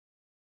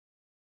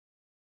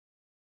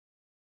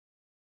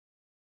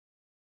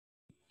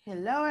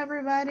Hello,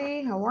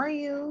 everybody. How are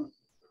you?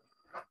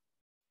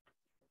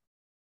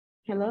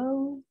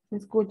 Hello. ¿Me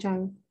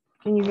escuchan?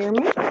 Can you hear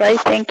me? Right,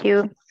 thank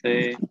you.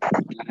 Sí.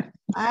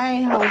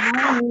 Hi, how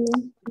are you?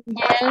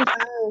 Yes.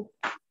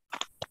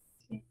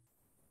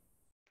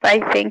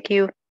 Right, thank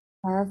you.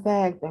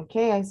 Perfect.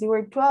 Okay, I see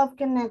we're 12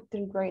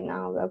 connected right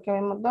now. Veo que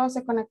vemos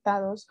 12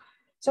 conectados.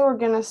 So we're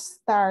going to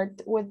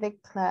start with the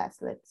class.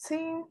 Let's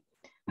see.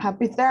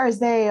 Happy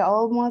Thursday,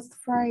 almost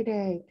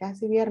Friday.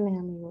 Casi viernes,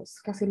 amigos.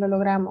 Casi lo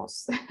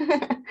logramos.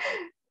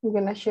 I'm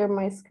going to share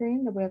my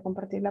screen. Le voy a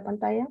compartir la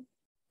pantalla.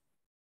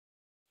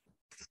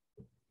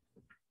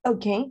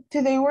 Okay,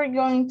 today we're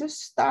going to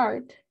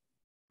start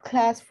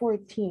class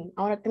 14.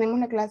 Ahora tenemos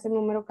la clase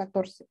número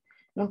 14.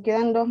 Nos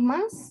quedan dos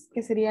más,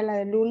 que sería la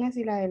del lunes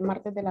y la del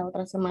martes de la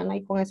otra semana,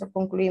 y con eso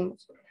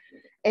concluimos.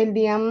 El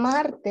día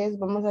martes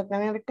vamos a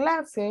tener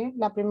clase,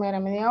 la primera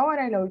media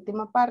hora y la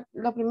última parte,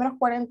 los primeros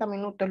 40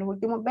 minutos, los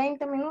últimos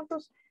 20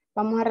 minutos,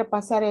 vamos a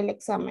repasar el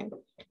examen.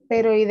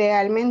 Pero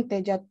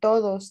idealmente ya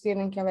todos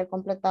tienen que haber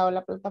completado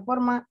la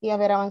plataforma y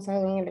haber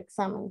avanzado en el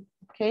examen,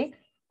 ¿ok?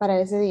 Para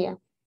ese día.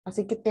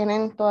 Así que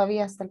tienen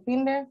todavía hasta el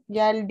fin de,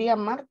 ya el día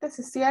martes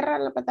se cierra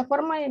la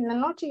plataforma y en la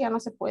noche ya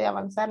no se puede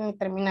avanzar ni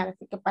terminar.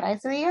 Así que para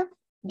ese día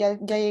ya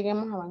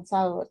lleguemos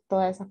avanzado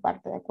toda esa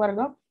parte, ¿de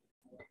acuerdo?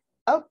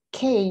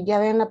 Ok, ya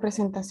ven la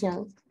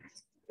presentación.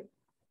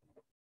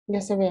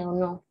 Ya se ve o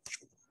no.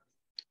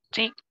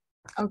 Sí.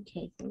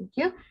 Ok, thank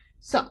you.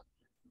 So,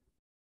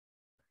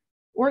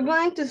 we're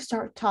going to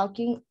start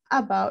talking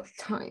about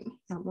time.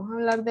 Vamos a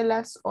hablar de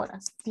las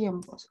horas,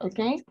 tiempos,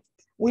 ok?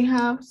 We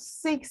have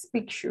 6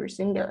 pictures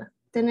in there.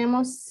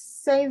 Tenemos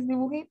 6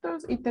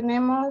 dibujitos y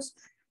tenemos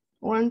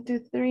 1,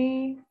 2,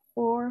 3,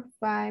 4,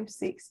 5,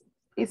 6.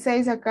 Y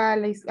 6 acá a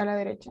la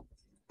derecha.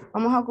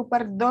 Vamos a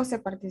ocupar 12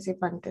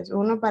 participantes,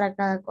 uno para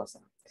cada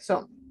cosa.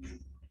 So,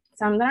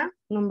 Sandra,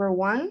 number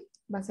 1,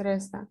 va a ser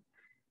esta.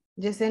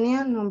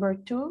 Yesenia, number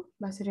 2,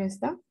 va a ser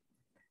esta.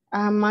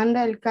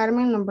 Amanda El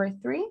Carmen, number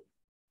 3.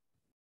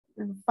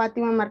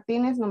 Fátima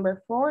Martínez,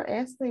 number 4,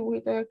 este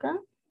dibujito de acá.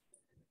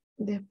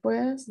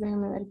 Después,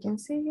 déjame ver quién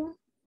sigue.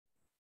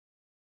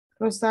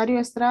 Rosario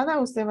Estrada,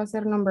 usted va a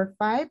ser number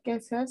 5, que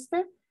es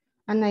este.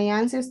 Ana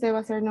Yancy, usted va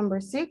a ser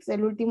number 6,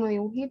 el último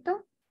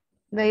dibujito.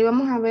 De ahí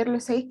vamos a ver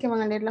los 6 que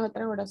van a leer las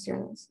otras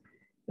oraciones.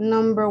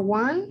 Number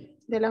 1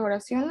 de las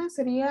oraciones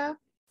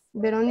sería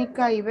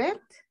Verónica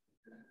Ivette.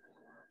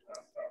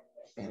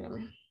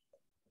 Espérame.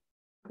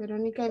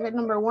 Verónica Ivette,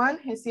 number 1.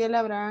 Gesiel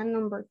Abraham,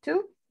 number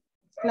 2.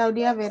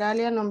 Claudia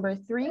Veralia, number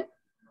 3.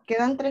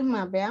 Quedan 3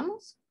 más,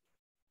 veamos.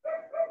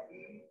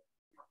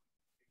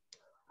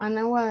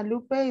 Ana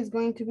Guadalupe is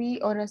going to be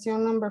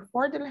oración number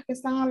 4 de las que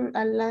están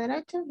a la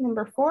derecha.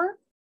 Number 4.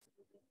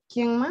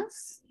 ¿Quién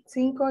más?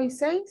 5 y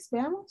 6,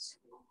 veamos.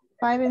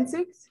 5 and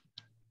 6.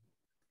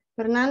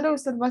 Fernando,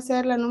 usted va a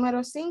ser la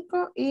número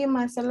 5 y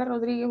Marcela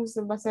Rodríguez,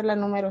 usted va a ser la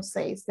número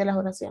 6 de las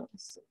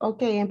oraciones.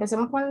 Ok,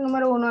 empecemos con el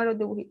número 1 de los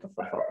dibujitos,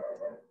 por favor.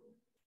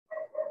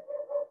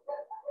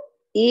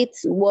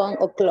 It's 1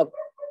 o'clock.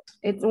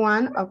 It's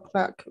 1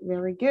 o'clock.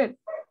 Very good.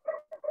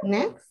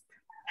 Next.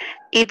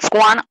 It's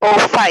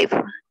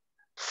 1:05.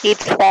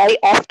 It's 5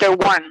 after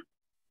 1.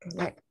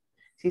 Correct.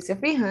 Si se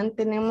fijan,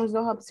 tenemos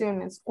dos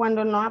opciones.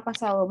 Cuando no ha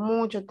pasado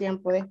mucho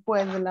tiempo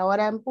después de la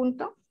hora en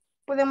punto,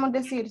 podemos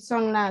decir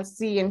son la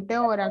siguiente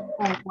hora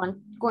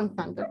con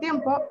tanto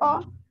tiempo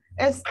o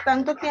es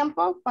tanto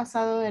tiempo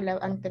pasado de la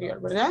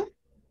anterior, ¿verdad?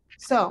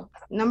 So,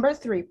 number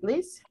 3,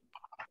 please.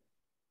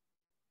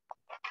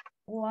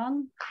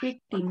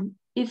 1:15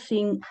 is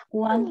in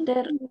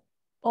quarter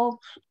of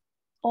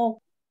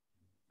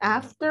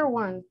After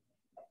 1.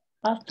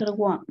 after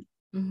 1.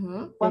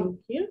 Thank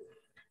you.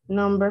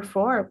 Number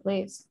 4,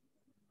 please.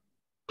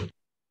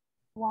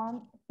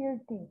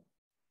 1:30.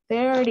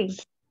 30.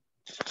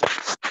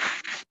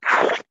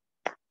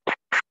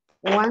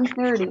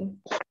 1:30.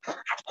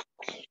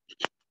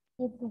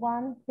 It's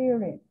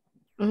 1:30.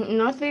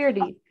 No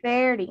 30,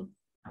 30.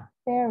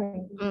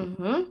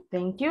 30.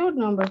 Thank you.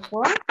 Number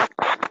 4.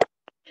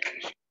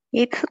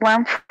 It's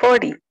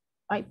 1:40.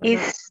 Ay,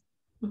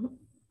 perdón.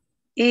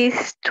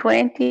 Is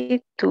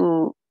 20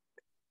 to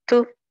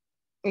 2.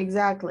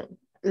 Exactly.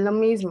 Lo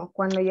mismo,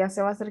 cuando ya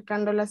se va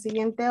acercando la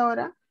siguiente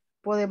hora,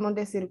 podemos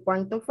decir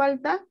cuánto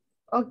falta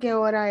o qué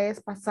hora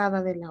es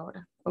pasada de la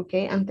hora. Ok,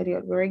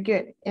 anterior. Very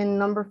good. And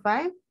number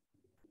 5.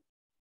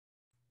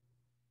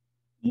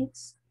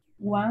 It's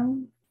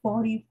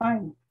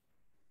 1:45.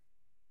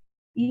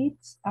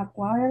 It's a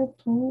quarter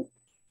to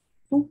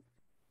 2.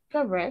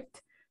 Correct.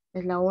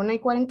 Es la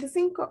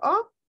 1:45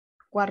 o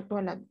cuarto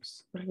a las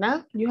 2,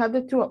 ¿verdad? You have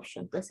the 2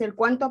 options. Es decir,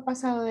 cuánto ha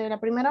pasado de la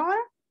primera hora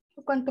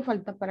o cuánto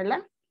falta para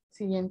la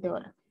siguiente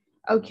hora.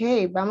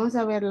 Ok, vamos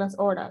a ver las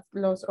horas,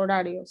 los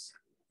horarios.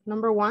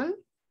 Number 1.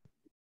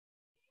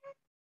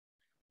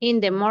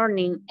 In the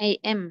morning,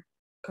 a.m.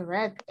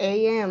 Correct.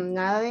 AM.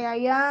 Nada de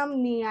I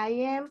am ni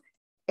I am.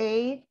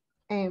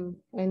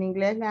 AM. En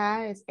inglés la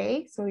A es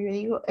A, so yo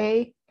digo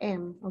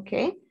AM.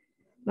 Ok.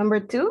 Number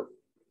 2.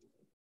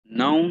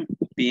 9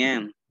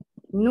 p.m.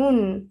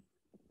 Noon.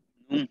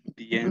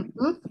 Bien.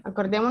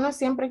 Acordémonos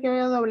siempre que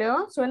veo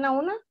W, suena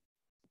una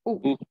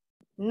U.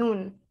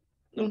 Noon.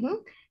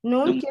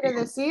 Noon quiere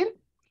decir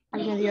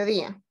al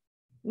mediodía.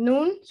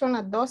 Noon son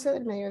las 12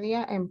 del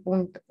mediodía en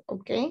punto,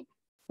 ¿ok?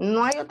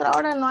 No hay otra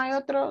hora, no hay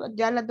otro,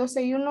 ya las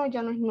 12:01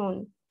 ya no es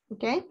noon,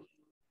 ¿ok?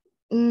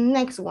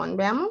 Next one,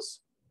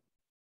 veamos.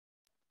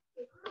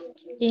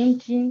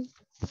 In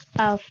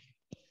of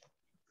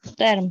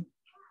term.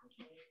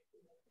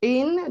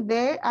 In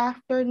the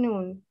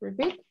afternoon,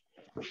 repeat.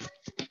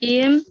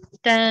 In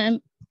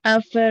the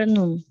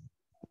afternoon.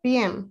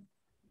 PM.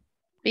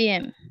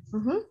 PM.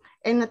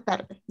 En la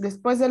tarde.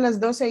 Después de las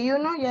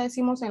 12:01 ya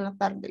decimos en la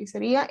tarde y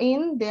sería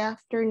in the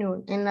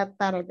afternoon, en la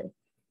tarde,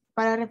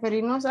 para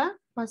referirnos a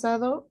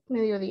pasado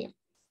mediodía.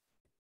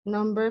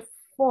 Number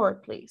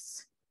 4,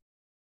 please.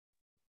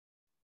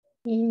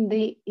 In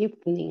the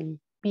evening,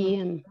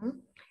 PM.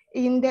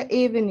 In the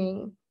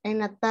evening, en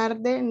la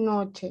tarde,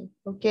 noche,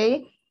 ¿ok?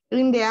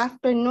 In the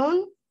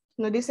afternoon,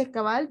 nos dice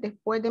cabal,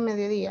 después de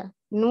mediodía.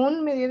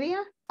 Noon, mediodía,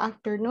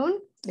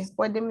 afternoon,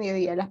 después de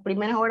mediodía, las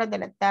primeras horas de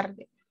la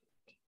tarde.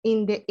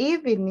 In the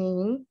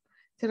evening,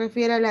 se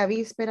refiere a la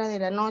víspera de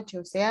la noche,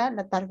 o sea,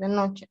 la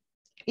tarde-noche.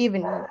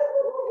 Evening.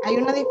 Hay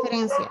una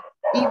diferencia.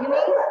 Evening,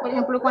 por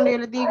ejemplo, cuando yo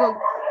les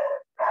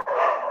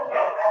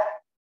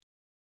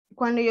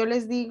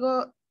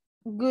digo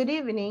good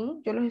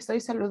evening, yo los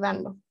estoy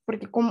saludando,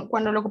 porque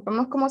cuando lo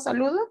ocupamos como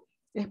saludo,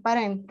 es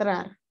para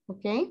entrar,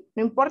 ¿ok?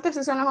 No importa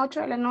si son las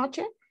 8 de la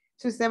noche,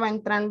 si usted va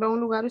entrando a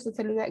un lugar, usted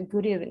saluda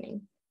good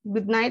evening.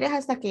 Good night es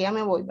hasta que ya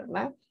me voy,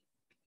 ¿verdad?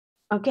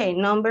 Ok,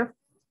 number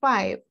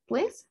 5,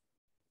 please.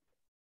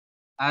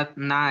 At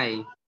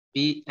night,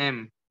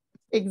 PM.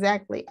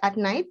 Exactly, at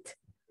night,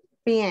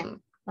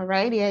 PM, all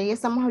right? Y ahí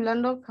estamos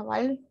hablando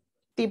cabal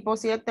tipo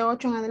 7,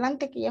 8 en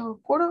adelante, que ya es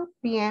oscuro,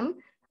 PM,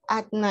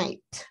 at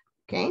night,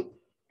 ¿ok?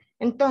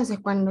 Entonces,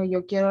 cuando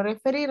yo quiero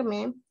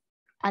referirme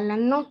a la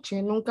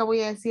noche, nunca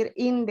voy a decir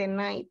in the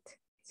night,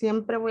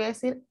 siempre voy a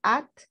decir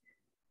at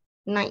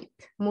night,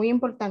 muy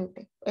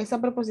importante.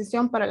 Esa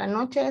preposición para la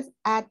noche es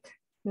at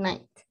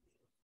night.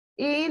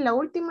 Y la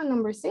última,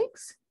 number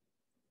 6.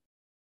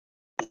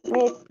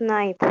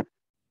 Midnight.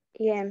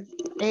 AM.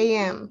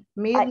 AM,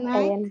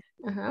 midnight,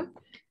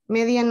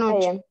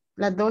 medianoche. AM.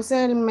 Las 12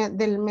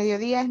 del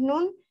mediodía es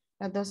noon,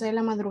 las 12 de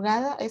la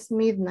madrugada es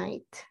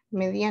midnight,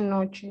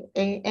 medianoche,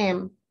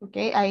 AM, ¿ok?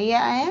 Ahí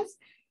ya es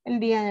el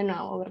día de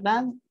nuevo,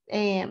 ¿verdad?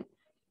 AM.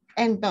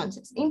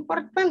 Entonces,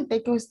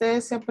 importante que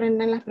ustedes se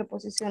aprendan las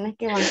preposiciones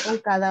que van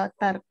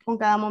con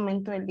cada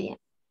momento del día.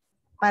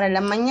 Para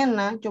la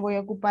mañana yo voy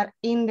a ocupar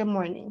in the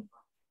morning.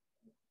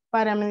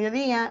 Para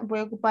mediodía voy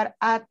a ocupar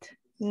at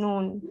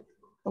noon,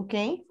 ¿ok?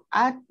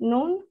 At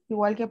noon,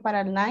 igual que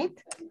para el night,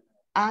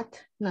 at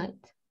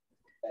night.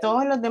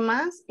 Todos los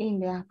demás, in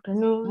the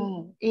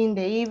afternoon, in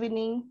the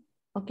evening,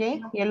 ¿ok?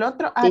 Y el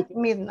otro, at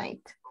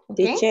midnight, ¿ok?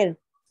 Teacher,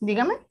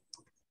 Dígame.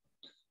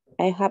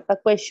 I have a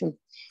question.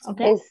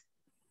 ¿Ok?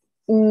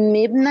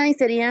 Midnight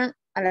sería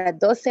a las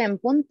 12 en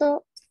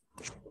punto.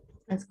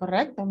 Es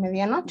correcto, De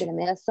medianoche. la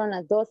media son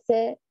las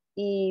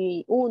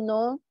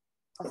 12:01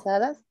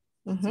 pasadas.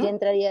 ¿Ya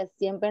entraría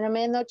siempre en la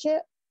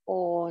medianoche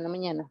o en la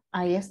mañana?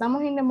 Ahí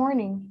estamos in the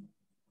morning.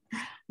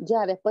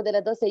 Ya, después de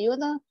las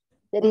 12:01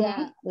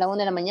 sería la 1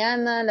 de la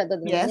mañana, las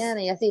 2 de la Yes.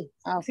 mañana y así.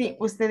 Sí,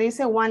 usted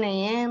dice 1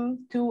 a.m.,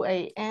 2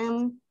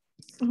 a.m.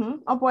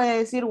 O puede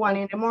decir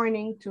 1 in the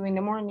morning, 2 in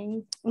the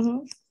morning.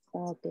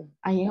 Okay.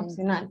 Ahí es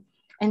opcional.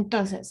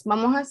 Entonces, van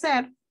a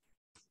hacer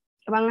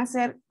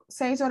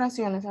 6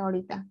 oraciones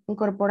ahorita,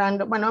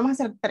 incorporando, bueno, vamos a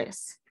hacer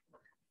 3.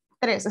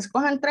 3,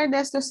 escojan 3 de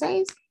estos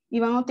 6 y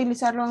van a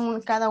utilizarlo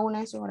en cada una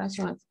de sus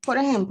oraciones. Por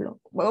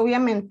ejemplo,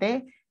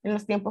 obviamente, en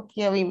los tiempos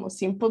que ya vimos,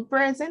 simple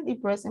present y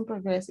present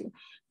progressive.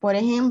 Por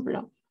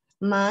ejemplo,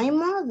 my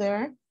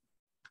mother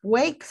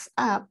wakes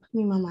up,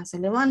 mi mamá se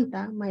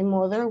levanta, my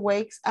mother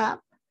wakes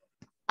up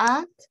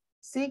at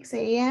 6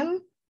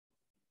 a.m.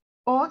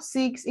 o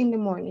 6 in the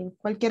morning,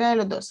 cualquiera de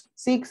los dos,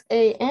 6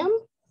 a.m.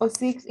 o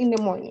 6 in the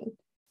morning.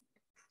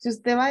 Si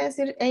usted va a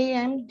decir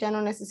a.m., ya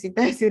no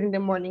necesita decir in the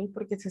morning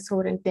porque se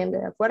sobreentiende,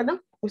 ¿de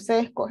acuerdo? Usted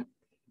escoge.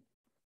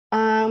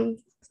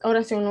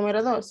 Oración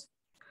número 2.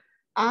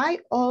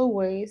 I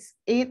always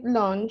eat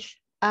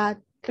lunch at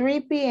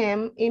 3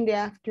 p.m. in the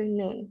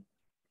afternoon.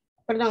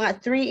 Perdón,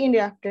 at 3 in the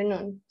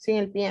afternoon, sin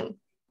el p.m.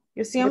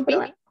 Yo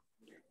siempre,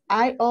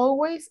 I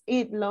always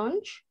eat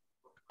lunch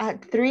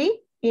at 3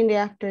 in the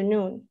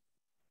afternoon.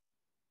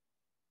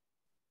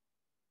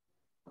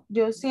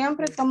 Yo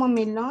siempre tomo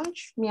mi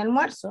lunch, mi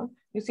almuerzo.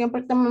 Yo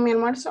siempre tomo mi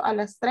almuerzo a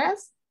las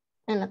 3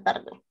 en la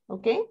tarde,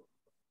 ¿ok?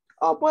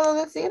 O puedo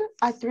decir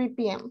at 3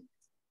 p.m.,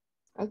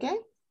 ¿ok?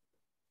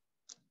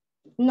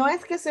 No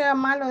es que sea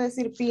malo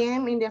decir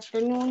p.m. in the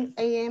afternoon,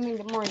 a.m. in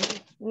the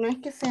morning. No es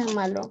que sea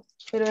malo,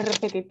 pero es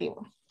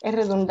repetitivo. Es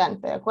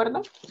redundante, ¿de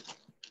acuerdo?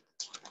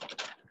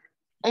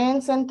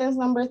 And sentence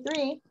number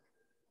 3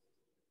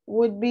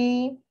 would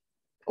be,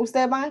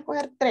 ustedes van a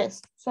escoger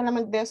 3,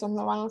 solamente de esos,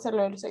 no van a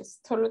hacerlo de los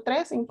 6. Solo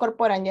 3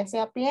 incorporan, ya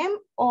sea p.m.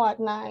 o at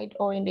night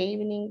o in the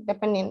evening,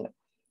 dependiendo.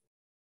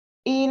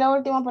 Y la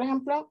última, por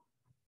ejemplo,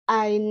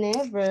 I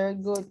never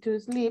go to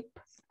sleep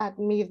at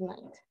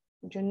midnight.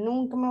 Yo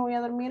nunca me voy a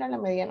dormir a la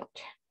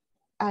medianoche.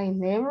 I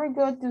never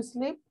go to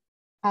sleep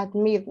at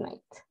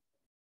midnight.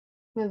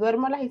 Me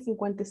duermo a las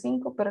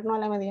 55, pero no a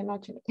la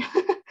medianoche.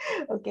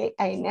 Ok,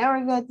 I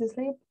never go to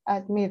sleep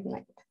at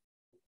midnight.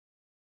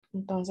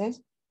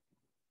 Entonces,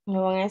 me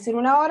van a decir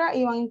una hora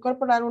y van a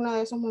incorporar uno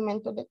de esos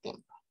momentos de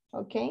tiempo.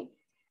 Ok,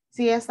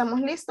 si ya estamos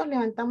listos,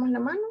 levantamos la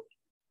mano.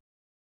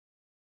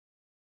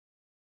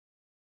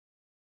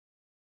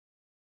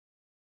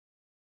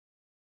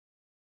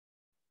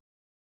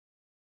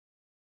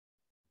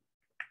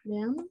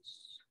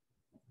 Veamos.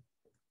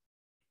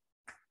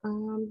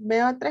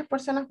 Veo a 3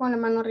 personas con la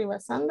mano arriba.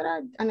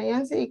 Sandra, Ana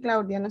Yancy y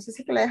Claudia. No sé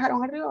si que la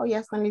dejaron arriba o ya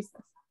están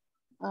listas.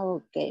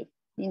 Ok,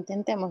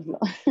 intentémoslo.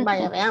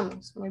 Vaya,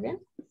 veamos. Muy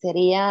bien.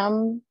 Sería,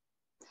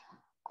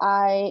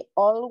 I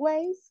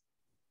always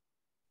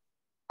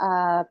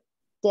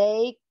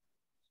take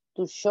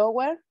to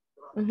shower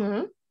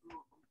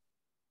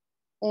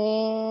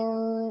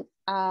and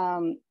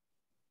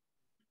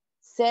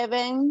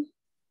 7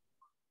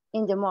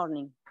 in the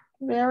morning.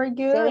 Very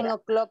good. 7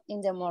 o'clock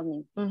in the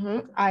morning.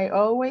 I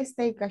always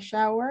take a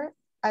shower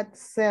at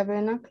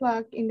 7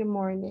 o'clock in the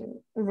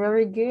morning.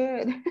 Very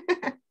good.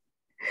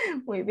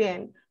 Muy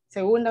bien.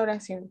 Segunda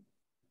oración.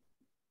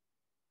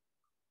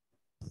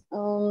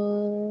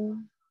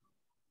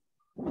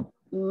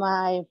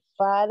 My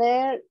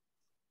father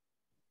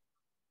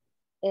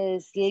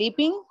is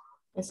sleeping.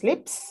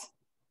 Sleeps.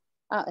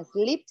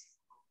 Sleeps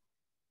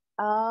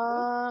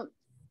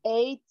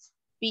 8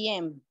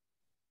 p.m.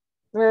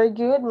 Very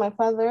good. My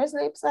father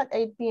sleeps at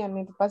 8 p.m.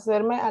 Mi papá se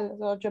duerme a las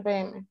 8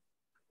 p.m.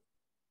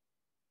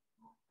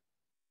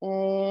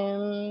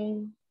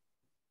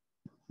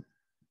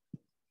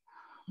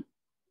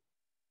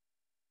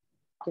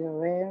 Quiero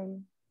ver.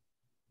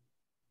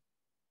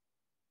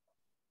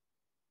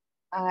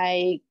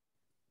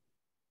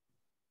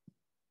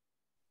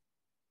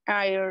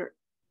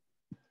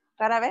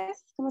 ¿Cada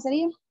vez? ¿Cómo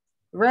sería?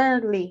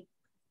 Rarely.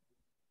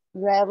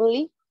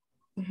 Rarely.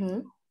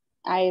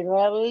 I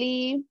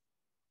rarely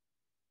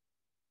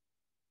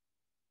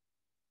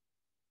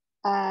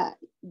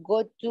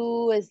go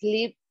to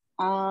sleep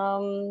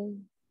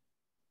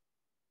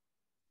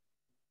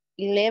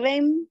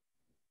 11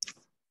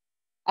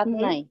 at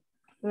night.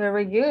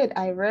 Very good.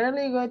 I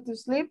rarely go to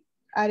sleep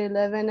at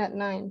 11 at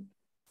night.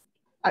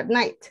 At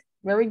night.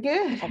 Very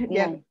good.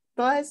 Yeah.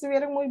 Todas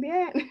estuvieron muy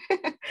bien.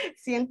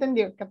 Sí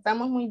entendió.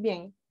 Captamos muy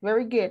bien.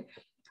 Very good.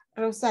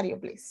 Rosario,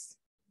 please.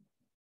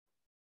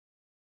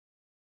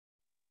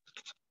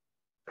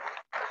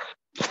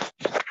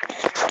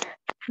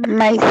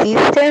 My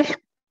sister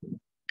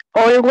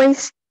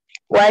always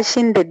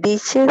washing the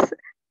dishes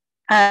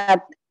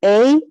at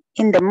 8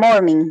 in the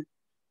morning.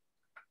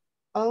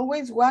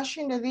 Always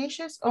washing the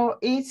dishes or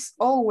is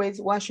always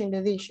washing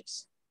the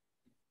dishes?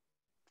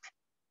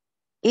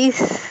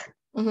 Is.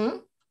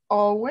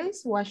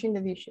 Always washing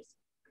the dishes.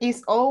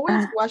 Is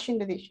always washing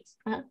the dishes.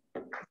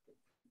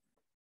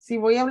 Si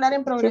voy a hablar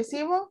en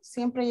progresivo,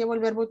 siempre llevo el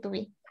verbo to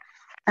be.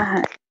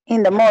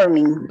 In the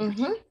morning.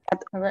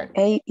 At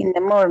 8 in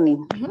the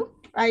morning.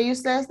 Ahí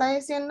usted está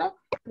diciendo,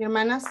 mi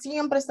hermana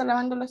siempre está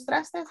lavando los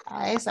trastes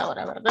a esa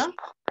hora, ¿verdad?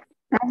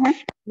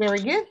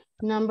 Very good.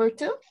 Number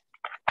 2.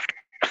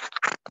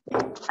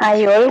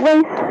 I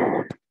always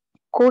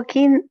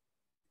cooking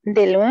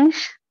the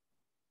lunch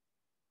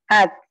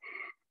at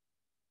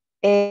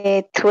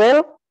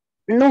 12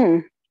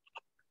 noon.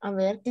 A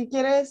ver, ¿qué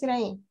quiere decir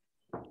ahí?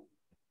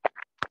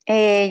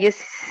 Yo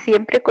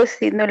siempre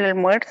cocino el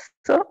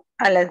almuerzo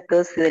a las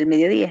 12 del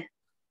mediodía.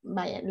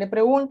 Vaya, le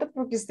pregunto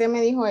porque usted me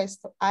dijo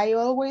esto. I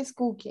always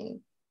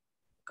cooking.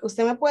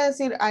 Usted me puede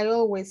decir I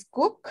always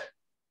cook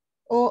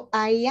o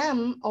I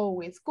am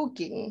always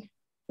cooking.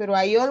 Pero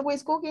I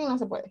always cooking no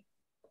se puede.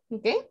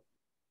 ¿Ok?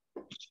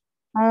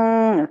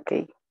 Ok.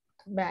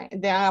 Vaya,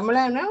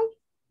 hagámosla de nuevo.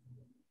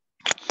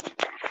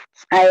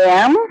 I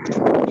am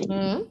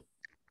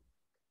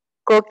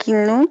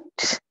cooking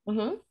lunch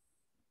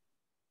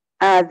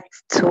at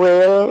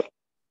 12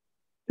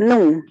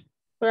 noon.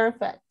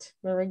 Perfect.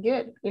 Very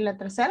good. ¿Y la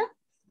tercera?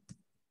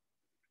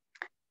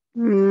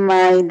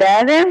 My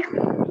daughter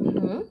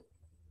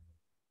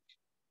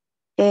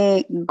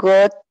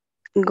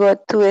go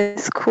to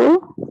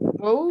school.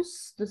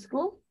 Goes to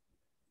school.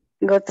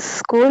 Go to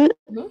school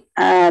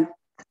at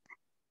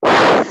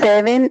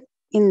 7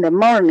 in the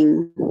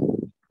morning.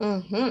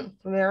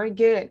 Very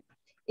good.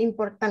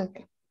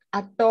 Importante.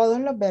 A todos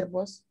los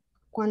verbos,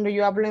 cuando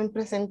yo hablo en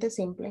presente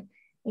simple,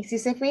 y si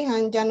se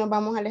fijan, ya nos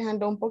vamos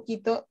alejando un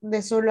poquito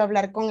de solo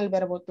hablar con el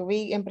verbo to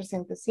be en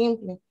presente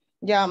simple.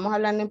 Ya vamos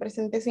hablando en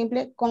presente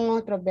simple con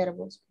otros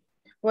verbos.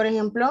 Por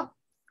ejemplo,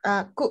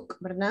 cook,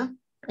 ¿verdad?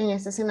 En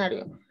este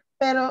escenario.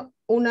 Pero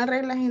una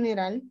regla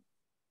general,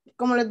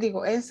 como les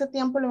digo, ese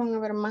tiempo lo van a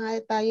ver más a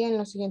detalle en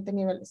los siguientes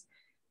niveles.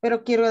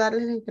 Pero quiero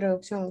darles la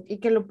introducción y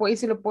y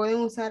si lo pueden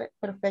usar,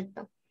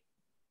 perfecto.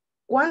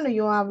 Cuando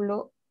yo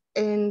hablo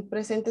en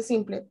presente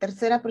simple,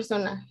 tercera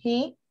persona,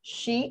 he,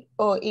 she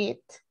o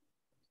it,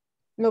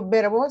 los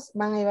verbos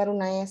van a llevar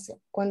una S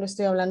cuando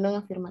estoy hablando en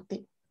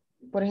afirmativo.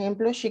 Por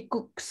ejemplo, she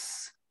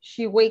cooks,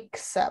 she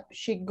wakes up,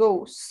 she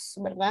goes,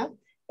 ¿verdad?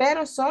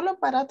 Pero solo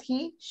para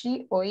he,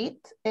 she o it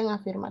en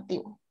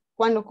afirmativo.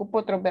 Cuando ocupo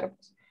otros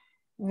verbos.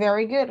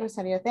 Very good,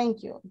 Rosario.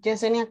 Thank you.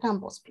 Yesenia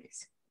Campos,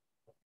 please.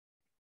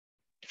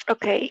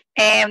 Okay.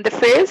 The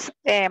first,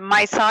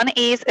 my son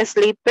is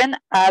sleeping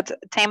at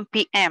 10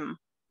 p.m.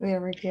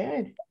 Very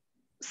good.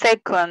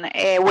 Second,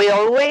 we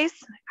always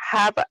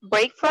have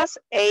breakfast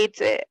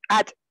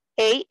at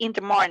 8 in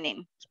the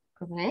morning.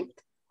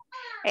 Correct.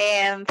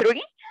 And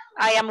three,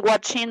 I am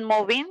watching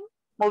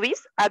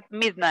movies at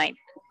midnight.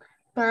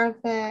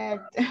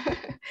 Perfect.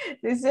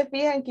 Si se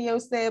fijan que ya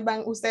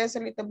ustedes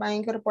solitos van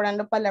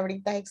incorporando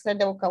palabritas extras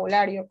de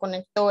vocabulario,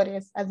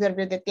 conectores,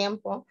 adverbios de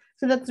tiempo.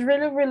 So that's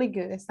really, really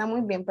good. Está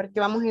muy bien porque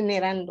vamos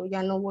generando.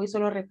 Ya no voy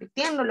solo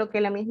repitiendo lo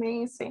que la misma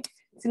dice,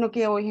 sino que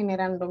ya voy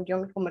generando yo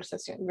mi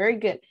conversación. Very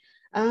good.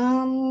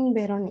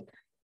 Verónica.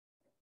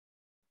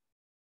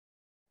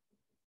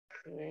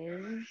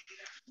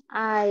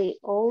 I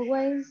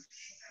always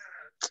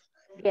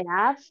get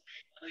up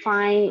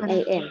 5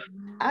 a.m.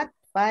 At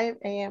 5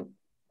 a.m.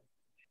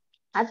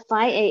 At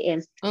 5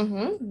 a.m.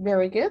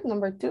 Very good.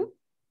 Number 2.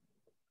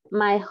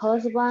 My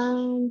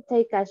husband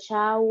take a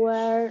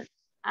shower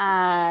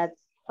at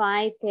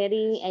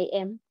 5:30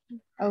 a.m.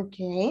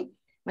 Okay.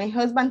 My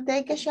husband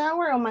take a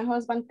shower or my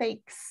husband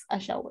takes a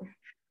shower?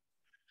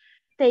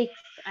 Takes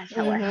a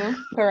shower.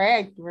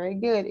 Correct. Very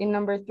good. In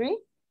number 3?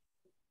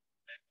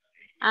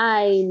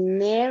 I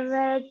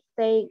never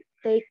take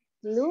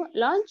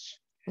lunch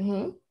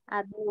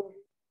at noon.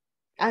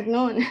 At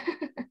noon.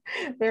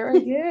 Very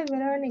good,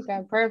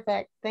 Veronica.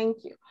 Perfect.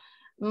 Thank you.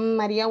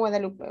 María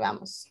Guadalupe,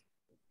 vamos.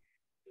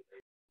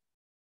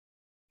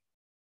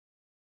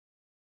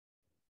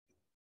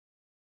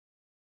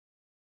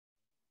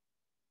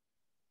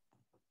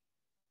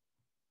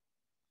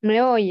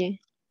 ¿Me oye?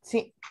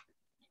 Sí.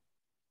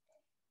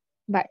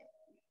 Bye.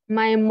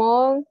 My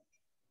mom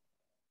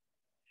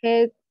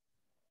had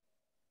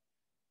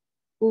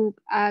up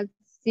at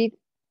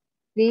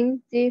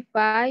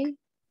 6:25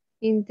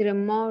 in the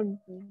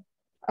morning.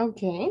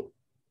 Okay.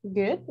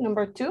 Good.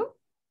 Number 2?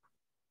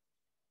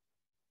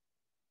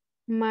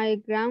 My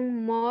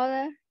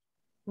grandmother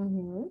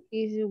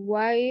is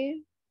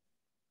wired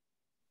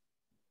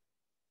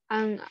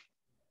and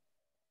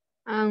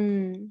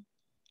half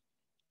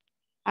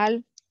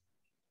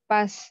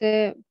past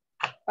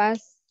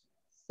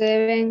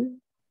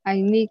 7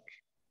 I need.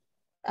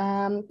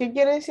 ¿Qué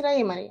quiere decir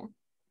ahí, María?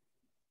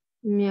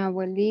 Mi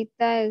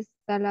abuelita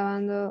está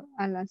lavando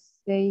a las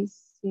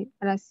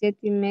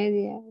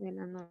 7:30 de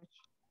la noche.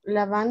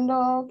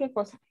 ¿Lavando qué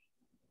cosa?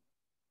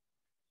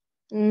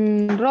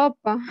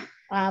 Ropa.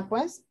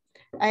 Pues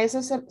a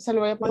eso se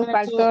lo voy a poner Me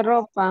aquí. faltó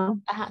ropa.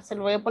 Ajá, se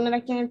lo voy a poner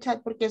aquí en el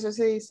chat porque eso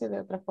se dice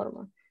de otra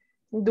forma.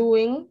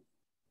 Doing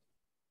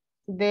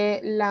the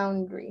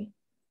laundry.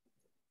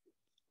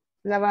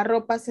 Lavar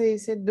ropa se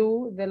dice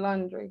do the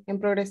laundry. En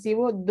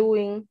progresivo,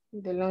 doing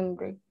the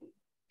laundry.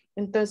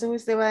 Entonces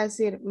usted va a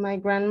decir, my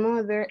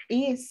grandmother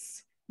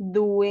is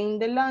doing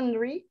the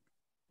laundry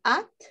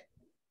at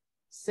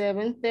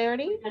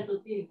 7:30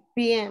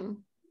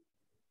 p.m.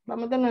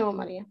 Vamos de nuevo,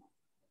 María.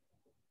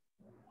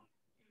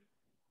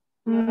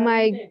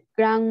 My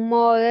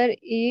grandmother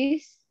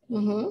is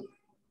doing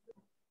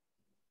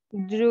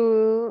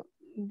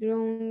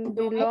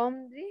the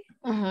laundry.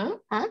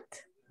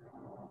 At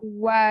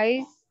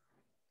Wise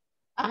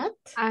at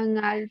and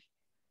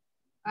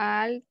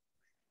al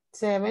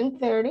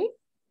 7:30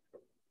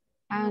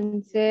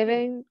 and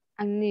 7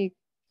 and night.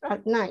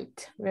 at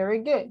night. Very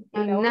good.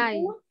 ¿Y la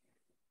Night.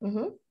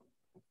 última?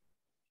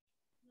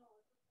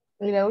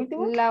 ¿Y la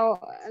última?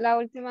 La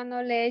última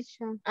no le he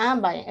hecho.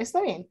 Vaya,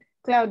 está bien.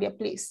 Claudia,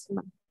 please.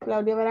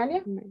 Claudia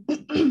Veralia.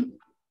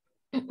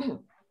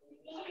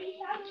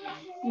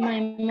 My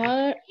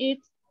mother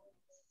eats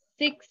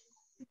 6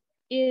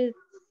 in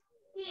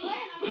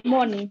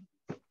morning.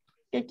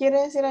 ¿Qué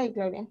quiere decir ahí,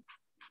 Claudia?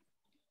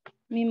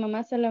 Mi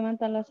mamá se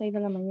levanta a las 6 de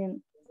la mañana.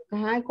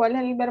 Ajá, ¿cuál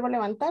es el verbo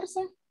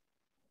levantarse?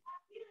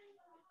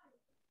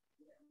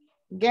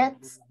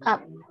 Gets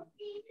up.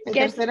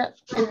 Get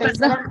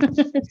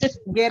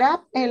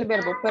up es el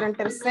verbo, pero en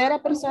tercera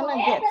persona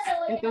gets.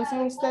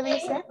 Entonces usted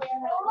dice,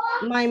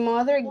 my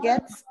mother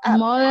gets up.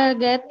 Mother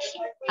gets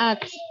at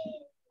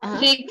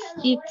 6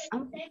 good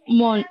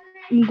morning.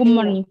 In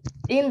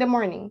the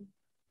morning.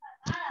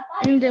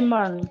 In the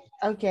morning.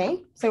 Ok.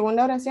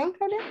 Segunda oración,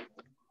 Claudia.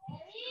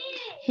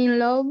 He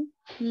look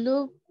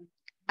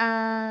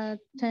at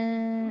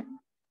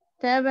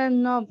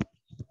 7 up.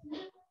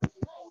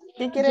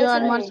 ¿Qué quiere Yo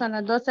decir almuerzo ahí? a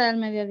las 12 del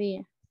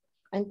mediodía.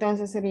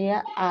 Entonces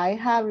sería I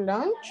have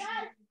lunch.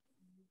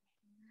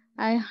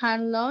 I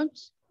had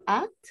lunch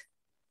At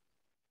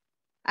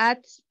at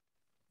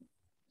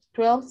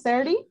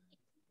 12:30.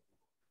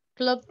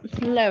 club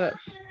level.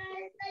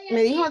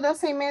 Me dijo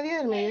 12:30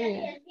 del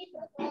mediodía.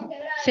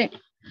 Sí.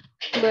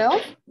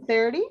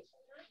 12:30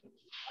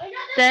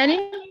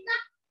 30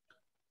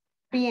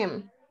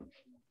 p.m.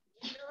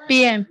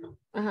 p.m.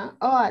 Ajá.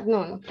 At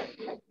noon.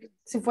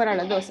 Si fuera a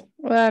las 12.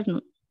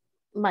 Bueno,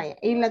 Vaya.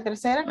 ¿Y la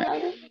tercera,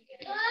 Claudia?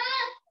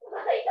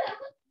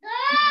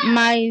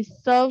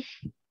 myself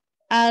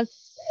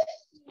as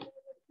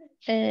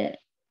 8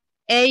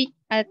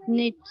 at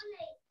night.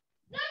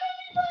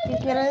 ¿Qué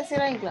quiere decir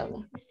ahí,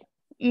 Claudia?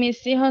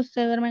 Mis hijos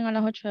se duermen a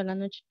las 8 de la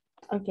noche.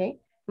 Okay.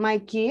 My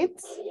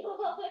kids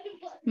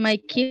My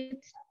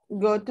kids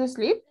go to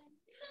sleep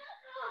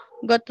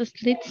go to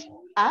sleep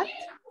at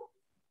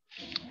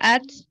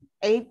at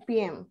 8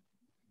 p.m.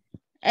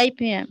 8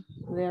 p.m.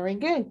 Very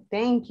good.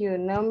 Thank you.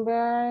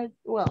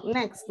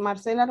 Next,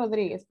 Marcela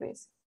Rodriguez,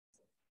 please.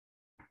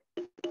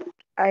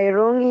 I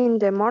run in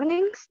the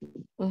mornings.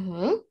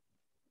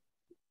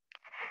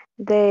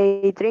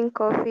 They drink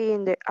coffee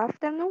in the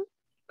afternoon.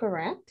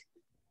 Correct.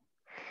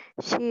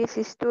 She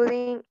is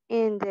studying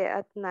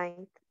at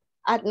night.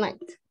 At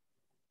night.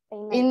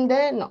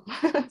 No,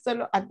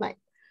 solo at night.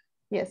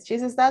 Yes,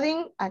 she's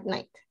studying at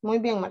night. Muy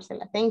bien,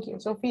 Marcela. Thank you.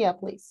 Sophia,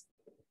 please.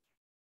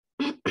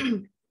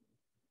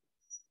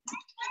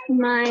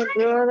 My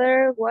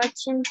brother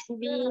watching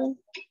TV,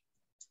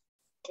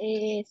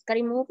 a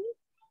scary movie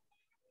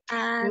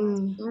at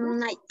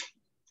night.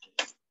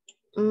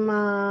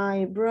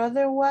 My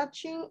brother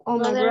watching, my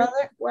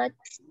brother. What?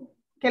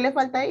 ¿Qué le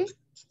falta ahí?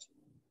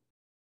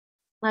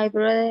 My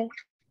brother.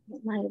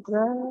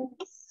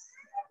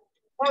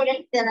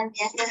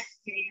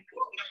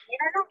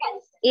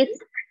 It's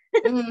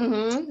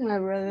My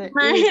brother.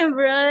 my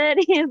brother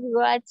is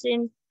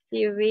watching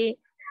TV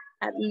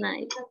at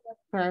night.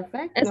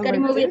 Perfect. A scary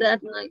movie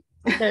at night.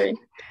 Sorry.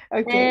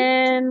 Okay.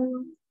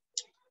 And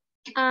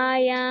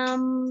I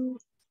am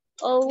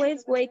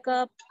always wake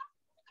up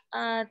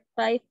at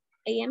 5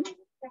 a.m.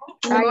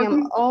 I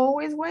am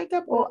always wake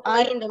up or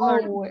I in the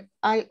morning.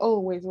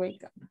 always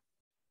wake up.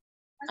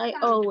 I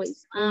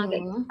always.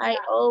 Okay. I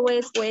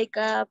always wake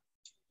up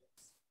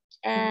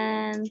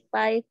and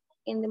 5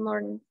 in the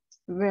morning.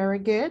 Very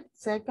good.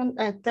 Third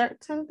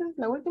sentence,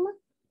 la última.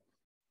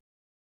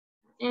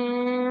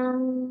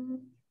 And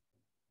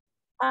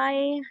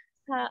I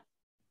have,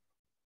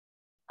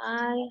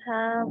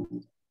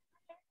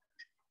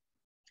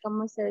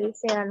 ¿cómo se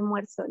dice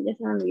almuerzo? Ya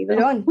se me olvidó.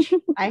 Lunch.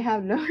 I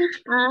have lunch.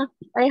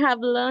 I have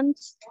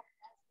lunch.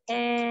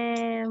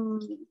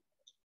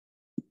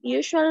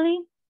 Usually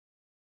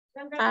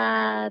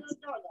at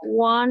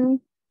 1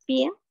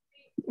 p.m.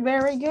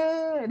 Very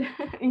good.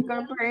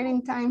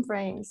 Incorporating time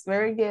frames.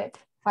 Very good.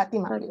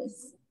 Fatima,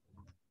 please.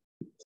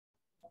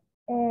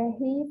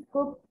 He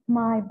cooked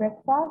my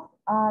breakfast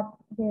at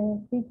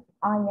the 6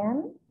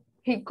 a.m.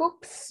 He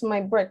cooks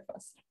my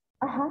breakfast.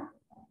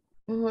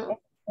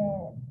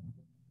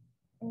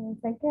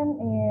 Second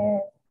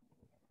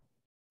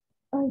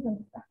is,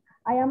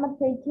 I am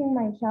taking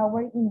my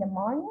shower in the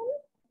morning.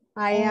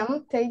 I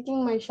am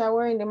taking my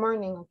shower in the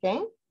morning,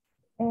 okay?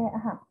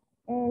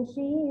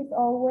 She is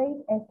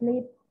always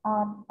asleep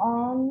at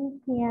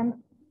 1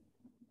 p.m.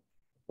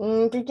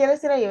 ¿Qué quiere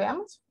decir ahí?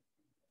 Veamos.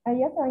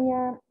 Ella se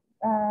baña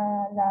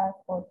a las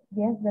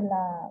 10 de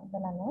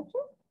la noche.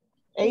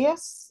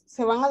 Ellos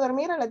se van a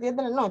dormir a las 10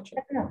 de la noche.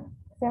 No,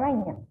 se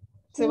bañan.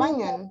 Se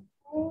bañan.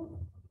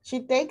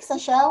 She takes a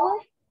shower.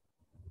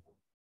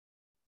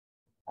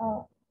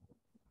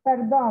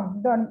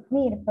 Perdón,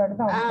 dormir,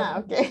 perdón.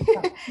 Okay.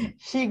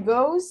 She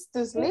goes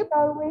to sleep. She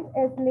always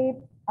asleep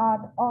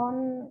at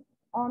 1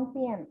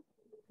 p.m.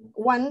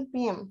 1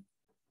 p.m.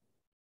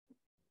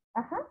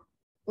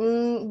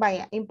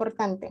 Vaya,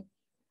 importante.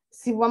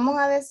 Si vamos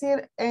a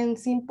decir en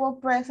simple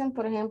present,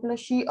 por ejemplo,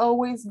 she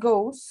always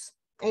goes,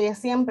 ella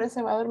siempre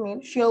se va a dormir.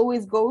 She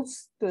always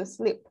goes to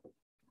sleep.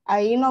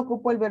 Ahí no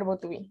ocupo el verbo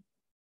to be.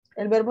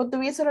 El verbo to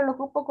be solo lo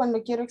ocupo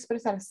cuando quiero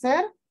expresar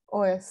ser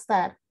o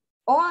estar.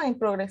 O en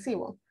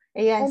progresivo.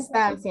 Ella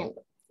está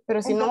haciendo.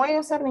 Pero si no voy a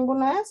usar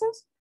ninguno de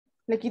esos,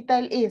 le quita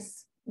el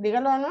is.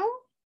 Dígalo de nuevo.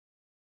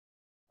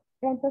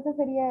 Entonces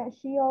sería,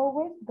 she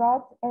always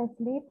got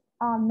asleep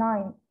at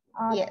 9.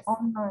 Yes.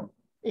 On 9.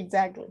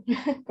 Exactly.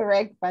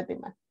 Correct,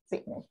 Fatima.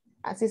 Sí,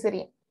 así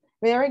sería.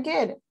 Very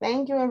good.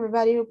 Thank you,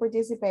 everybody who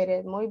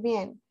participated. Muy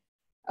bien.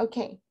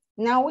 Okay,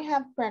 now we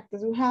have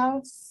practice. We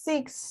have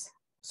 6.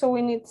 So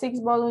we need 6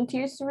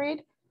 volunteers to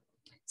read.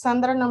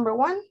 Sandra, number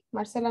 1.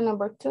 Marcela,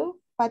 number 2.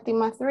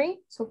 Fatima, 3.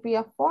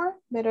 Sofia, 4.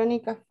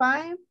 Veronica,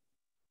 5.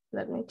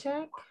 Let me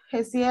check.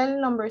 Gesiel,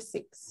 number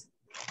 6.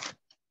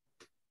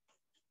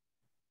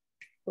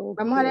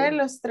 Okay. Vamos a leer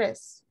los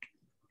 3.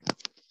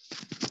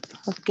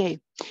 Okay.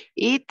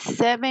 It's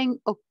 7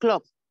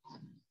 o'clock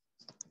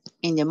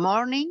in the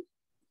morning.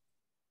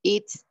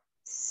 It's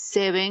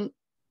 7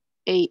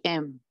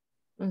 a.m.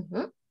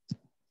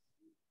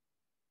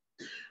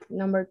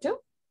 Number 2.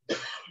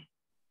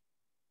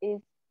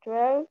 It's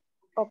 12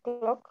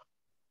 o'clock.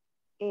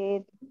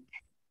 It's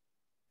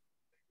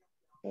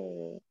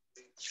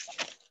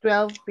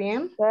 12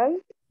 p.m.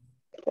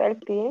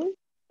 12 p.m.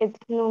 It's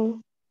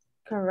noon.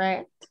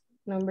 Correct.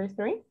 Number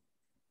 3.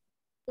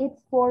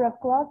 It's 4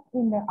 o'clock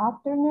in the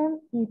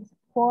afternoon. It's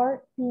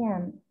 4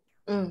 p.m.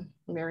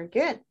 Very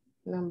good.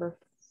 Number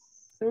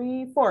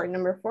 4.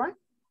 Number 4.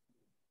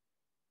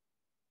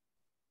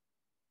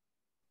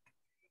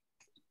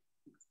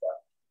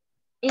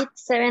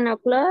 It's 7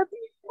 o'clock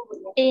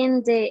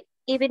in the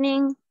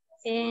evening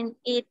and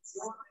it's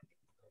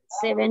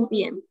 7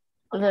 p.m.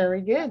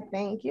 Very good.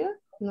 Thank you.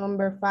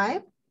 Number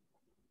 5.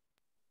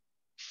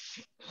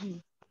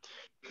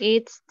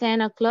 It's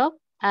 10 o'clock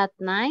at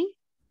night.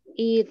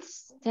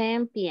 It's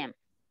 10 p.m.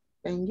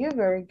 Thank you.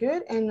 Very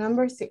good. And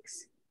number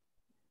 6.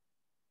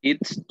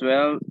 It's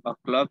 12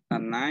 o'clock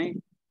at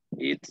night.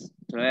 It's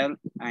 12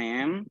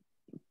 a.m.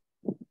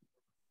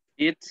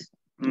 It's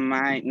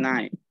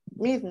midnight.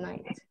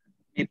 Midnight.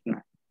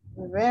 Midnight.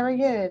 Very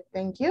good.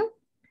 Thank you.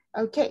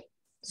 Okay.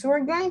 So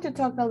we're going to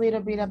talk a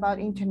little bit about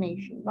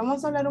intonation.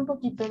 Vamos a hablar un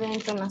poquito de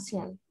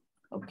entonación.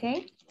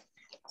 Okay.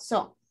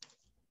 So,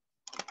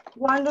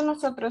 cuando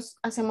nosotros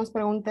hacemos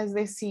preguntas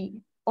de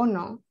sí o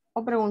no,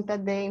 o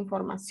preguntas de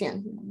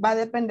información, va a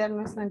depender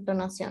nuestra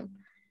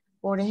entonación.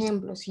 Por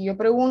ejemplo, si yo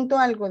pregunto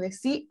algo de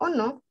sí o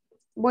no,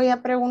 voy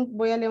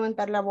a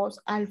levantar la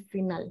voz al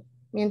final.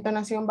 Mi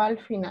entonación va al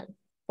final.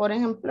 Por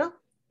ejemplo,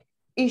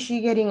 is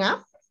she getting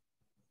up?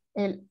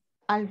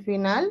 Al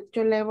final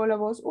yo elevo la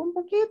voz un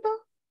poquito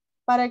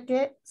para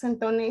que se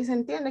entone y se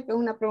entienda que es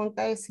una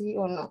pregunta de sí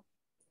o no.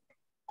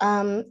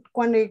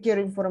 Cuando yo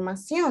quiero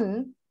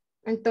información,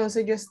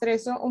 entonces yo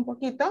estreso un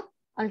poquito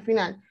al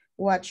final.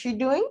 What's she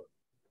doing?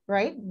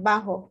 Right?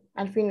 Bajo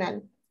al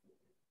final.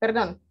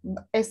 Perdón,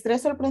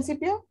 estreso al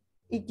principio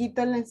y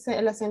quito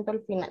el acento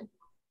al final.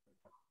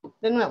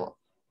 De nuevo,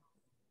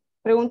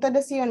 preguntas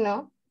de sí o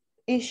no.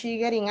 Is she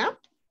getting up?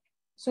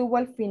 Subo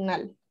al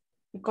final.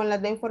 Y con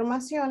las de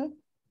información,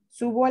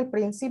 subo al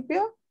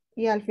principio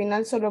y al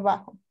final solo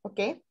bajo. ¿Ok?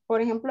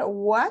 Por ejemplo,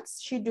 what's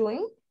she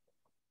doing?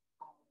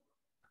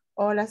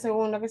 O la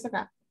segunda que es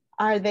acá.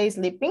 Are they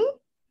sleeping?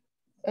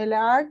 El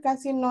are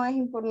casi no es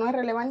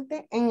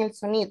relevante en el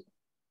sonido.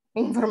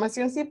 En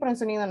información sí, pero en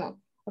sonido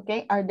no. ¿Ok?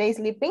 Are they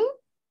sleeping?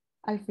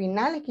 Al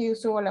final es que yo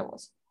subo la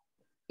voz.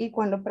 Y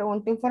cuando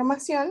pregunto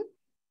información,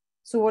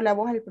 subo la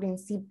voz al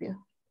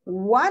principio.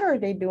 What are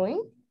they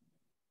doing?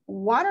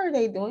 What are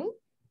they doing?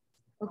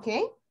 ¿Ok?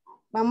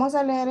 Vamos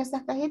a leer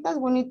estas cajitas.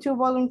 We need 2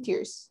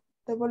 volunteers.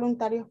 2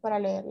 voluntarios para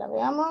leerla.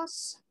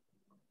 Veamos.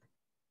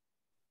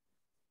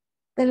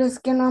 De los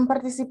que no han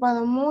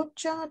participado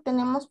mucho,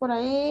 tenemos por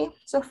ahí,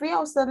 Sofía,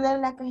 usted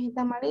lee la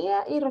cajita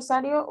María y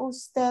Rosario,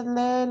 usted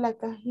lee la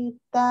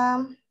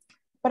cajita,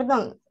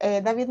 perdón,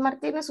 David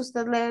Martínez,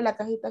 usted lee la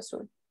cajita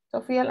azul.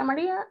 Sofía la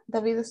María,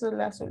 David usted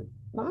la azul.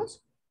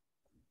 ¿Vamos?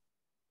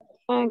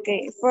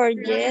 Okay, for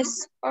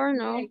yes or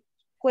no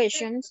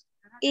questions,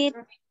 it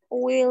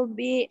will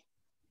be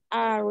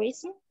a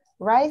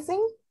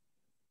rising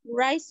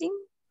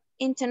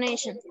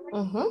intonation.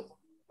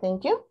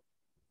 Thank you.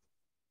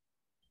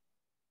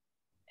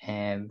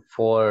 And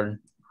for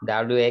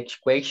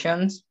WH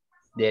questions,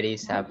 there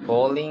is a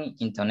falling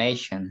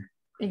intonation.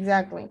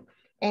 Exactly.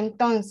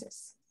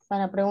 Entonces,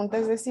 para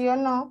preguntas de sí o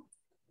no,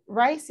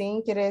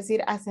 rising quiere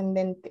decir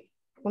ascendente,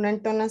 una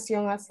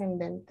entonación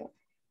ascendente.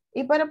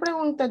 Y para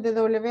preguntas de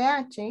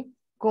WH,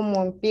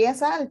 como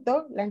empieza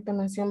alto, la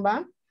entonación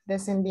va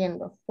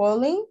descendiendo.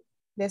 Falling,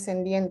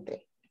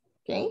 descendiente.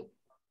 ¿Ok?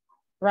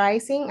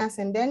 Rising,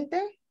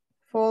 ascendente.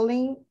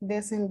 Falling,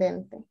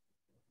 descendente.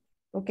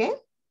 ¿Ok?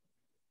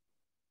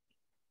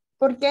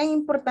 ¿Por qué es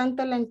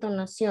importante la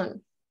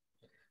entonación?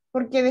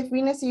 Porque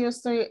define si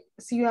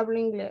yo hablo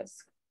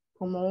inglés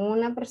como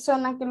una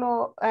persona que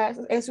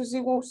es su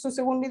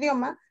segundo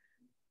idioma,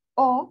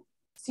 o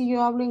si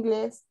yo hablo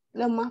inglés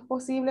lo más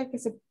posible,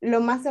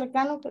 lo más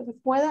cercano que se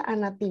pueda a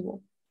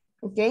nativo.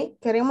 ¿Ok?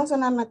 ¿Queremos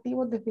sonar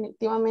nativos?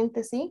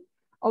 Definitivamente sí.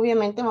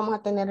 Obviamente vamos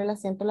a tener el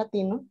acento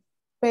latino,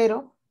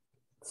 pero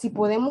si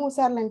podemos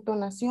usar la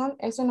entonación,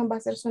 eso nos va a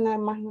hacer sonar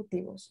más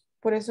nativos.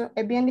 Por eso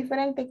es bien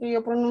diferente que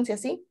yo pronuncie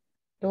así,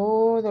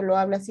 todo lo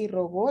habla así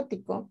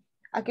robótico,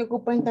 a que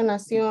ocupa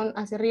entonación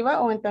hacia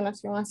arriba o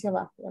entonación hacia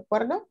abajo, ¿de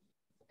acuerdo?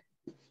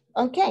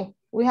 Okay,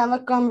 we have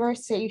a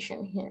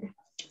conversation here.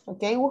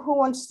 Okay, who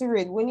wants to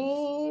read? We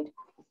need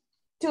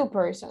 2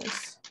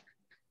 persons,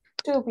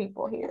 2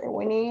 people here.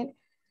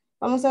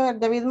 Vamos a ver,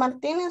 David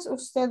Martínez,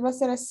 usted va a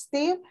ser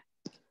Steve,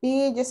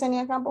 y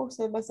Yesenia Campos,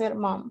 usted va a ser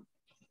Mom.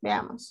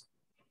 Veamos.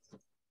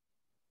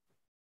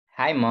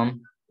 Hi,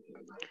 Mom.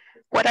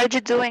 What are you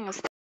doing?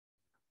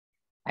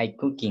 I'm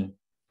cooking.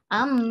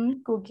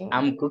 I'm cooking.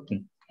 I'm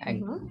cooking.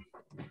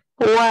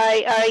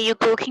 Why are you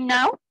cooking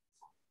now?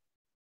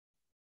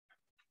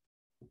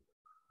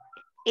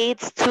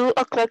 It's 2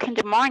 o'clock in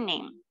the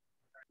morning.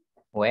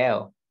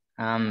 Well,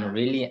 I'm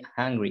really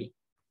hungry.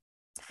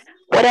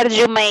 What are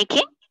you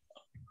making?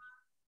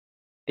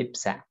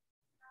 Pizza.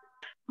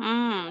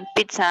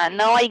 Pizza.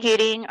 Now I'm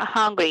getting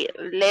hungry.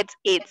 Let's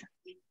eat.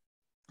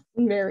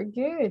 Very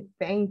good.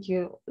 Thank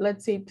you.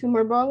 Let's see. 2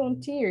 more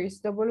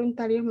volunteers. 2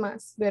 voluntarios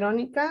más.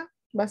 Verónica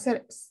va a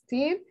ser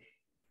Steve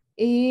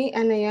y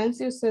Ana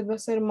Yancy, usted va a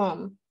ser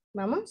Mom.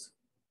 ¿Vamos?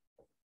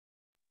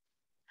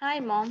 Hi,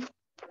 Mom.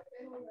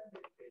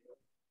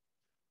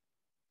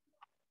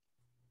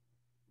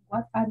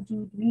 What are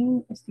you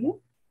doing, Steve?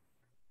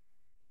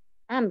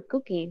 I'm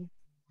cooking.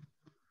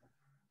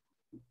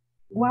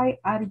 Why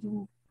are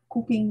you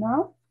cooking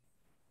now?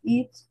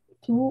 It's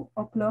 2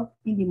 o'clock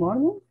in the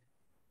morning.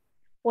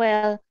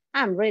 Well,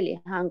 I'm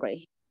really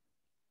hungry.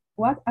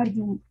 What are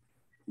you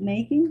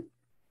making?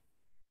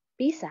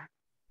 Pizza.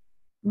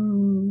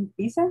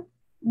 Pizza?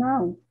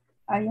 No,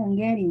 I am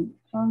getting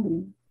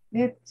hungry.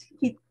 Let's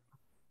eat.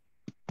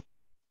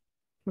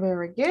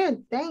 Very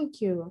good,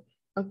 thank you.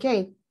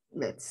 Okay,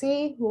 let's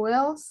see who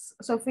else.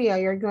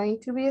 Sofía, you're going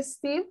to be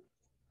Steve.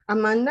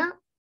 Amanda,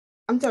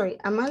 I'm sorry,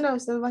 Amanda,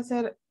 usted va a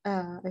ser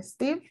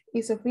Steve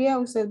y Sofía,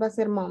 usted va a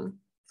ser mom.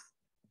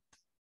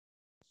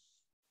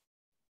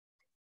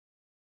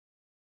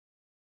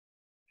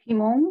 Hey,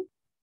 Mom.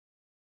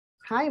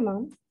 Hi,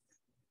 mom.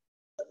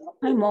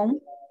 Hi, Mom.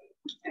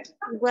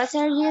 What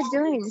are you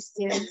doing,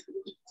 Steve?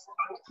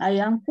 I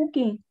am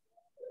cooking.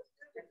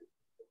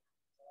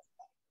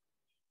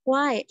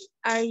 Why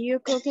are you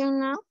cooking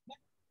now?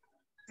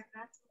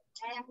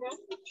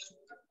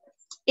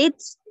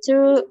 It's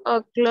 2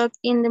 o'clock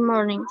in the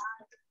morning.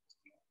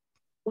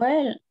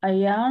 Well, I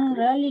am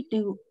really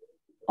hungry.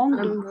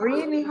 I'm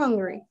really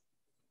hungry.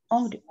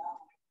 Hungry.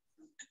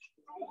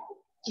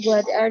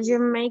 What are you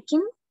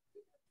making?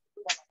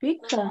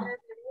 Pizza.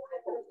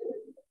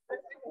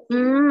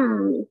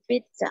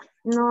 Pizza.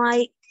 No,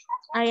 I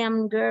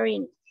am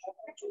very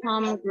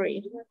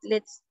hungry.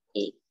 Let's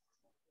eat.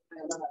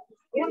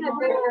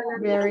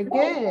 Very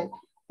good.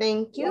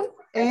 Thank you.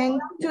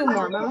 And 2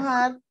 more. Vamos a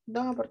dar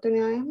 2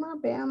 oportunidades más.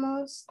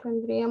 Veamos.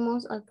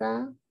 Tendríamos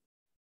acá.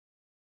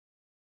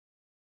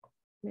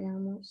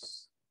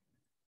 Veamos.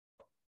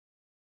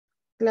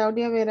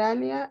 Claudia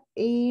Veralia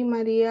y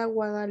María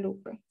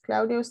Guadalupe.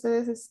 Claudia,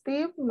 usted es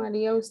Steve.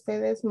 María,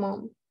 usted es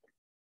mom.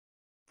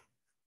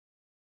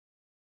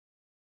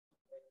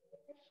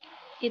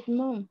 It's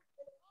mom.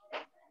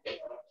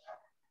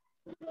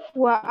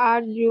 What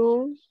are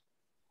you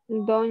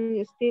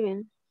doing,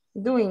 Steven?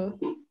 Doing.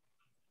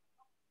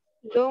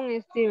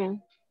 Doing,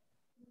 Steven.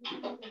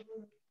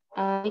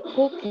 I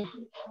cooking.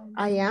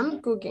 I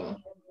am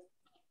cooking.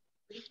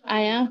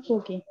 I am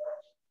cooking.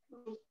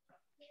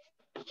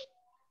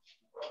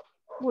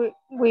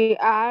 We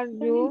are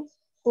you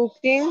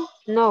cooking?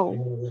 No.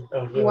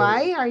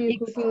 Why are you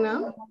cooking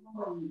now?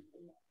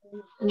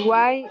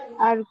 Why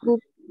are you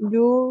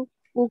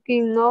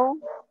cooking now?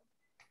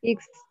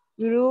 It's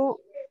blue.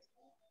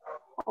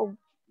 Oh,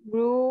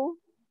 blue.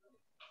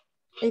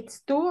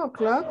 It's 2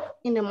 o'clock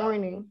in the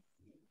morning.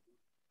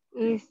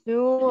 It's 2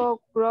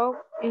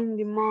 o'clock in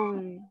the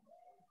morning.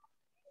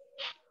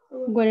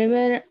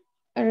 Whatever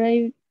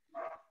arrived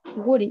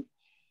Woody.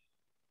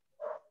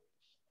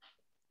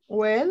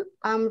 Well,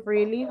 I'm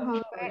really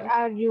hungry. Where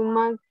are you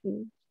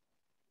making?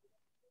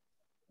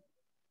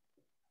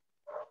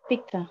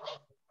 Pizza.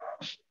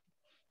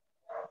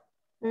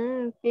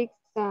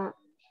 Pizza.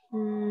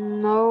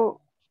 No.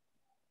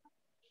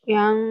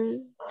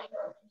 Young.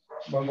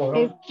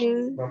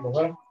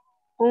 Still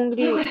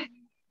hungry.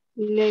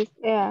 Let's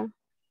air.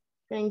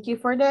 Thank you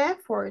for the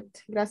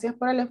effort. Gracias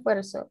por el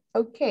esfuerzo.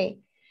 Okay.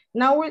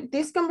 Now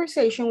this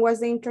conversation was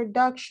the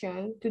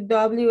introduction to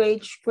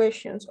WH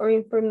questions or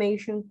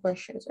information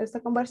questions. Esta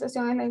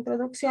conversación es la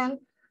introducción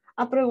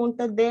a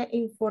preguntas de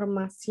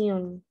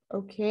información.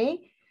 Ok.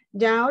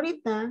 Ya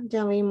ahorita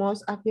ya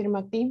vimos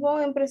afirmativo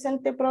en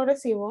presente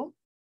progresivo.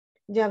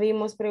 Ya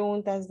vimos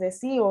preguntas de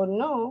sí o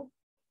no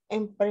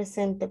en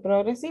presente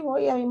progresivo.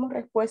 Ya vimos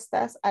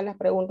respuestas a las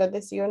preguntas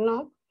de sí o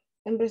no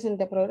en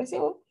presente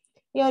progresivo.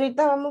 Y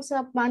ahorita vamos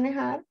a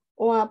manejar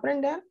o a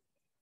aprender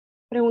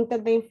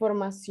preguntas de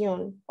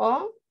información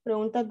o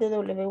preguntas de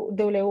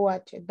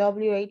WH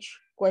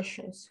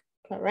questions,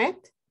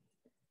 correct?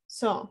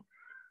 So,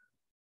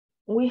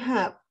 we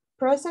have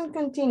present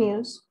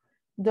continuous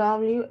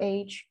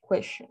WH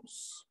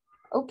questions.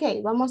 Ok,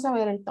 vamos a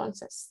ver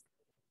entonces.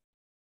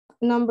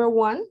 Number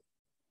 1.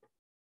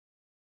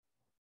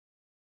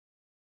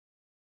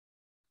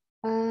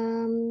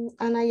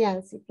 Ana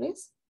Yancy,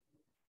 please.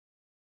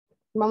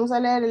 Vamos a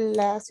leer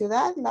la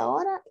ciudad, la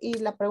hora y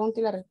la pregunta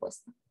y la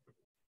respuesta.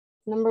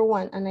 Number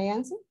 1, Ana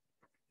Yancy.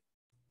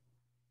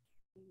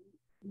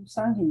 Los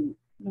Ángeles.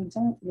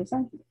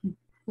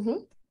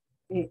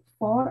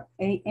 4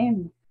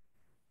 a.m.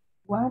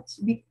 What's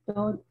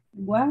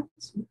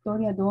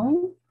Victoria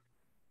doing?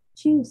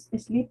 She's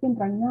sleeping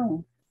right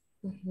now.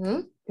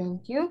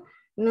 Thank you.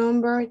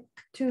 Number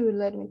 2,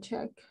 let me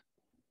check.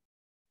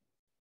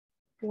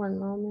 One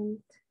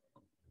moment.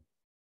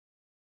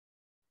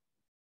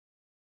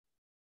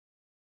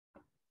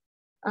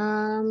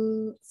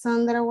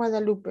 Sandra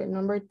Guadalupe,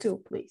 number 2,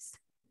 please.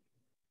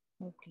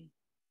 Okay.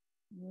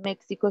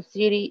 Mexico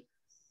City,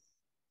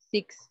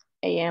 6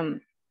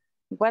 a.m.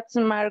 What's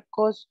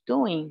Marcos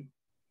doing?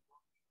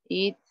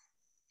 It's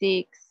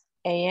 6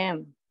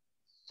 a.m.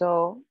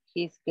 So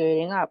he's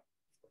getting up.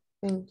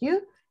 Thank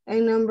you.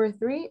 And number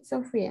 3,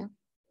 Sophia.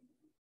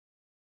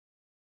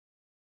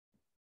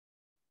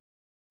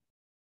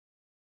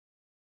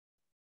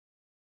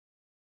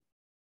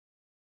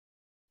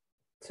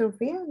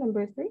 Sophia,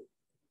 number 3.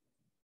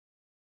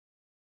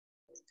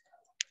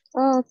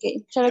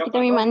 Ok, solo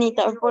quito mi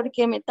manita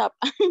porque me tapa.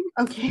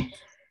 Okay.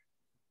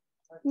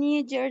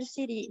 New York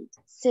City,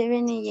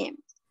 7 a.m.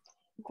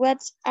 What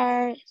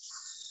are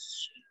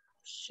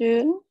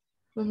Sue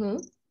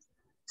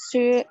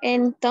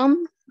and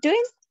Tom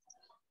doing?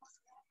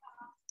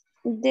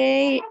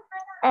 They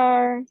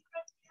are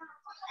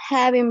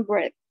having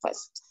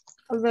breakfast.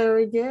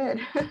 Very good.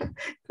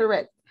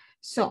 Correct.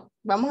 So,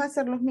 vamos a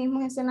hacer los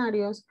mismos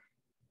escenarios.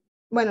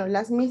 Bueno,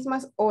 las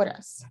mismas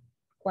horas.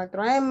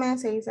 4 a.m.,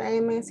 6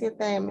 a.m.,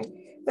 7 a.m.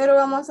 Pero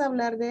vamos a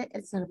hablar de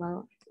El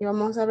Salvador. Y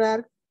vamos a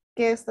hablar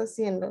qué está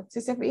haciendo.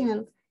 Si se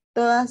fijan,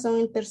 todas son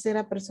en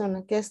tercera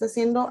persona. ¿Qué está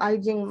haciendo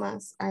alguien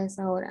más a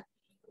esa hora?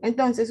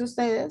 Entonces,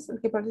 ustedes, el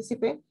que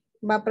participe,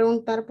 va a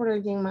preguntar por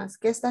alguien más.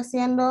 ¿Qué está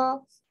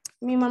haciendo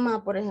mi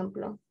mamá, por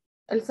ejemplo?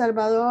 El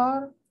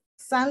Salvador,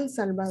 San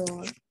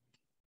Salvador.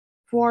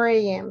 4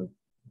 a.m.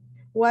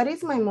 What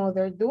is my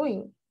mother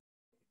doing?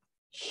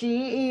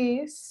 She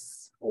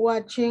is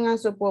watching a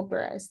soap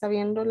opera. Está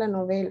viendo la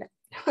novela.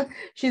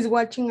 She's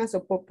watching a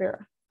soap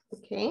opera.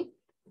 Ok.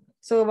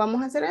 So,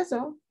 vamos a hacer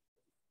eso.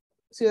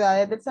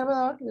 Ciudades del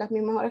Salvador, las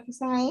mismas horas que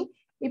están ahí,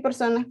 y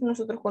personas que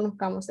nosotros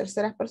conozcamos,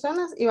 terceras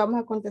personas, y vamos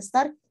a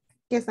contestar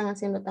qué están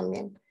haciendo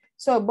también.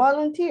 So,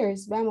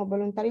 volunteers, vamos,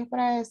 voluntarios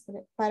para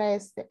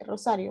este.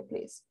 Rosario,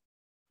 please.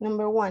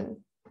 Number 1.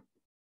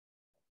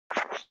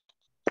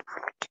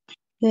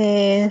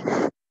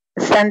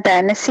 Santa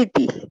Ana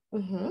City,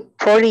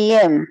 4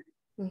 a.m.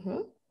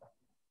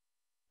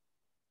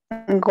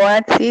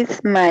 What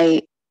is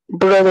my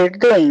brother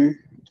doing?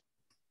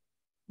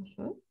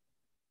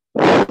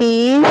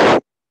 He is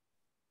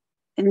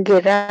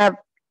getting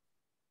up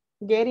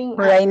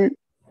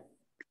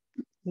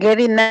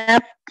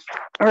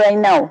right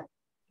now.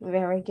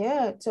 Very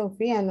good.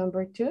 Sophia,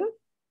 number 2.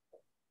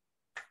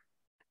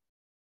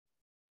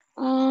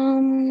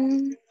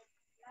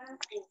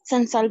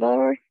 San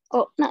Salvador.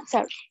 Oh, no,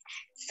 sorry.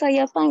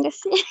 Soyapango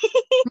City.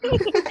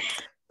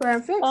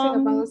 Perfect.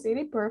 Soyapango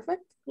City,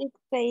 perfect. 6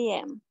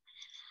 a.m.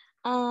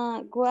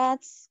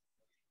 What's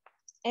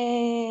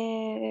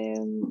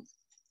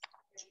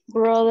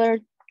brother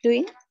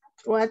doing?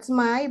 What's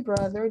my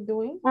brother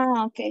doing?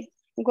 Okay.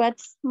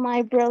 What's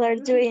my brother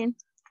doing?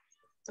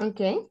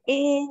 Okay.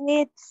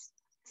 It's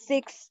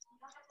 6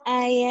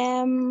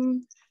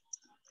 a.m.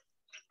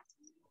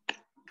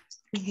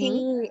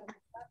 He's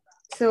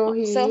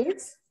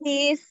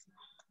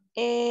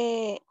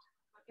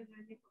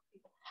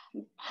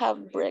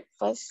have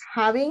breakfast.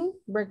 Having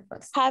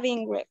breakfast.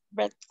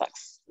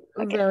 Breakfast.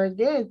 Okay. Very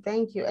good.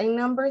 Thank you. And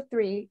number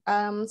 3,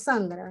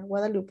 Sandra,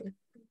 Guadalupe.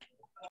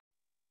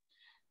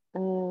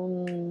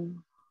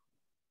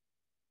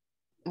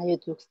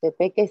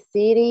 Ayutuxtepeque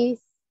City,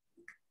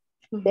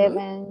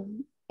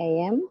 7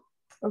 a.m.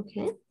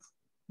 Okay.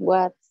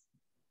 What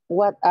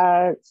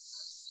are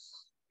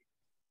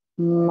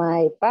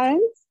my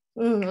parents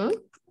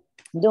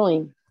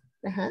doing?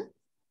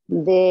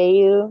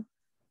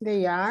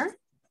 They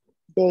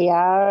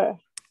are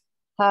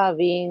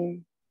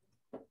having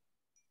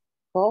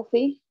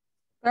coffee.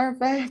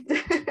 Perfect.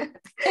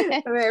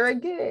 Very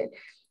good.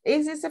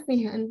 Y si se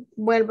fijan,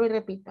 vuelvo y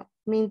repito,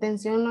 mi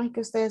intención no es que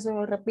ustedes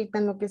solo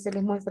repitan lo que se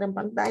les muestra en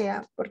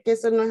pantalla, porque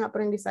eso no es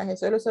aprendizaje,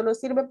 solo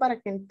sirve para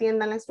que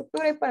entiendan la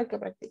estructura y para que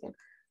practiquen.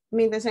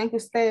 Mi intención es que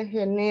ustedes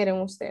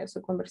generen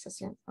su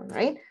conversación, all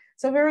right?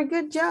 So very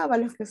good job a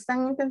los que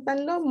están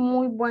intentando,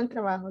 muy buen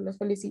trabajo, los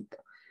felicito.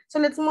 So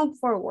let's move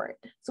forward.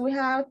 So we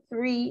have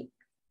 3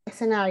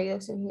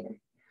 scenarios in here.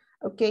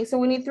 Okay, so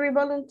we need 3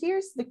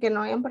 volunteers de que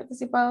no hayan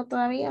participado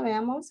todavía.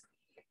 Veamos.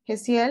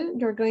 Gesiel,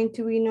 you're going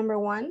to be number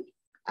 1.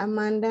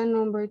 Amanda,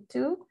 number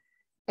 2.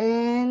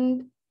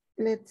 And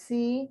let's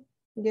see,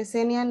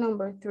 Yesenia,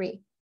 number 3.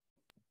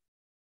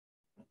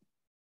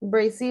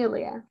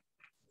 Brasilia.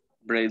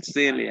 9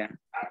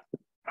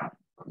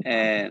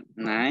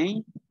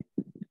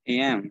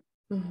 a.m.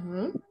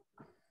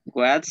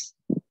 What's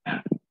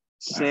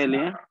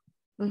Celia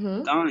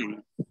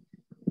doing?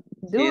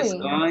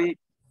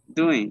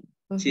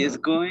 She is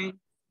going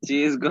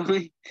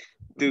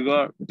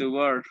to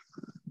work.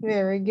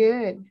 Very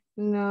good.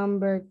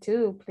 Number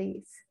 2,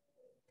 please.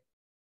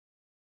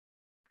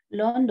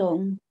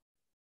 London.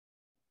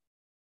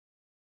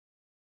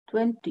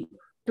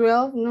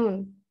 12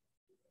 noon.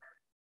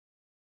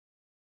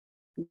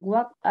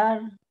 What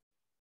are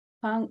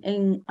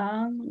and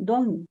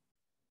done?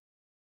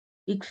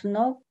 It's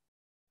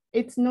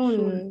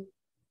noon.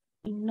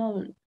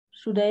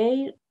 Should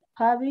they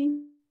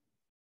having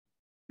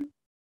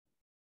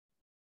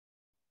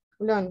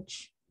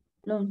lunch?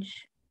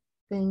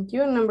 Thank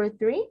you. Number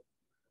 3.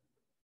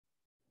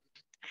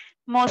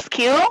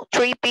 Moscow,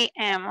 3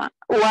 p.m.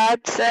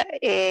 What's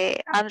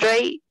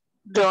Andre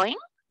doing?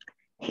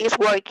 He's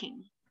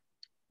working.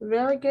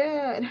 Very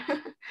good.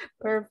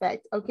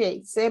 Perfect.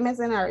 Ok, same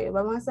escenario.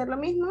 Vamos a hacer lo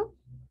mismo.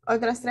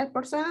 Otras 3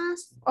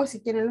 personas, o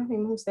si quieren los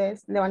mismos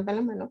ustedes, levantan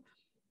la mano.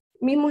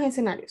 Mismos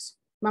escenarios.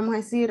 Vamos a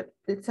decir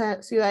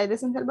ciudades de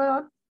San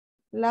Salvador,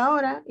 la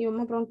hora, y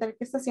vamos a preguntar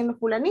qué está haciendo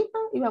fulanito,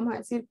 y vamos a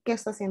decir qué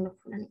está haciendo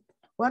fulanito.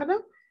 ¿De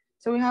acuerdo?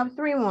 So we have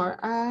 3 more.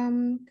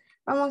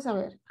 Vamos a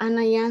ver.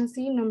 Ana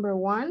Yancy, number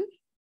 1.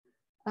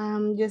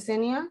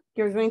 Yesenia,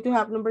 you're going to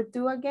have number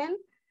 2 again.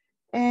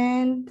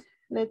 And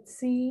let's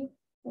see,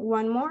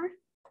 one more.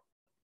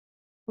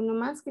 Uno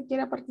más que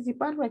quiera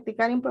participar,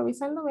 practicar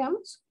improvisando,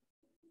 veamos.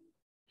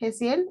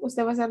 Gesiel,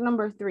 usted va a ser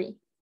number 3.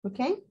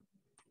 Okay.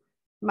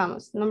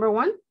 Vamos, number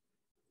 1.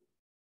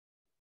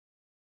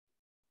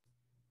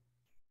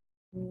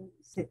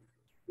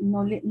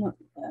 No le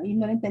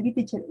entendí,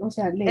 teacher. O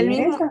sea, El leer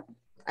mismo, esta.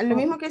 lo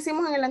mismo que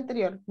hicimos en el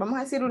anterior. Vamos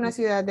a decir una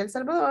ciudad de El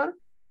Salvador,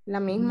 la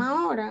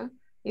misma hora,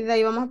 y de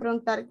ahí vamos a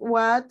preguntar,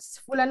 what's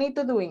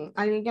fulanito doing?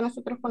 Alguien que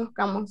nosotros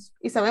conozcamos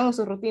y sabemos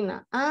su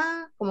rutina.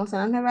 Ah, como son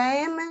las 9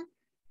 a.m.,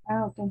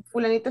 Ok.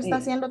 fulanito está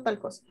haciendo tal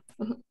cosa.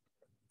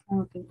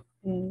 Ok.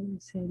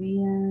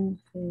 Sería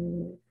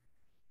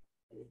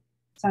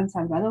San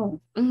Salvador.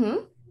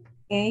 9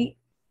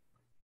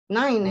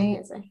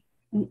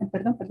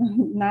 perdón,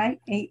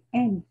 9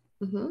 a.m.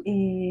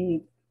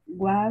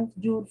 What's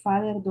your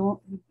father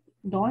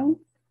doing?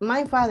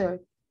 My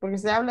father, porque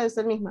se habla de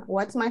usted misma.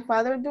 What's my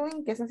father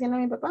doing? ¿Qué está haciendo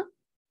mi papá?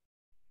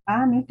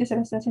 Ah, no es que se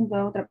lo está haciendo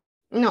a otra.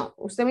 No,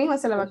 usted misma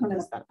se la va a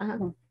contestar. Ajá.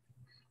 No.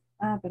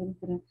 Ah, perdón.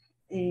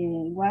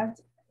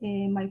 What's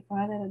my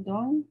father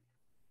doing?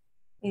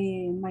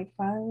 My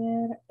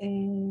father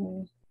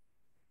is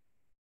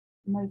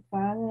my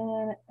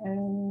father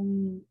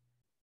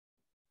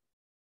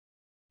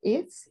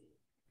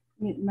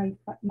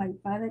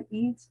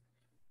is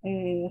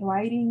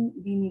writing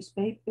the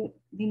newspaper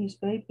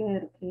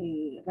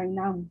right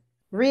now.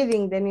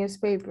 Reading the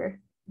newspaper.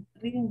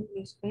 Reading the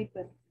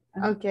newspaper.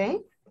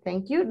 Okay,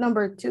 thank you.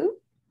 Number 2.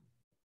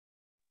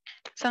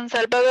 San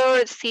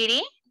Salvador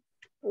City.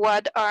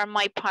 What are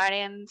my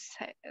parents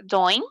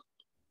doing?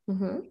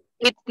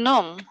 It's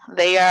noon.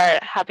 They are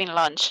having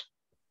lunch.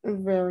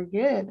 Very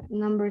good.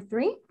 Number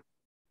 3.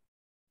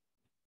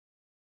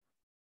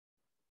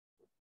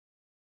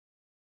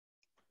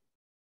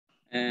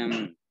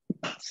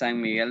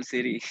 San Miguel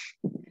City.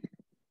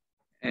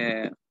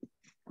 4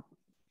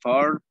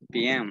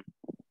 p.m.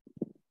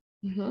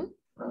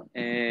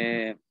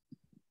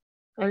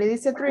 Le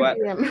dice 3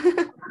 p.m.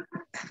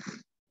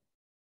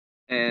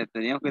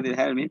 Teníamos que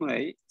utilizar el mismo de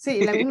ahí.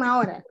 Sí, la misma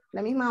hora.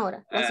 La misma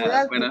hora. La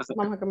ciudad, bueno,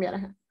 vamos a cambiar.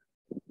 Ajá.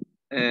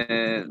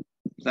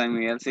 San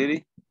Miguel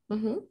City.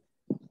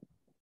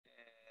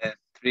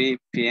 3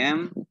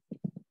 p.m.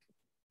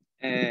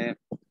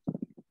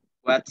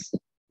 What's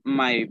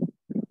my...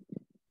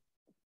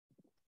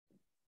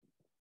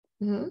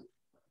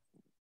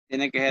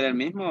 ¿Tiene que ser el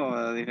mismo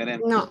o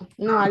diferente? No,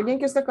 alguien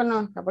que usted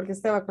conozca, porque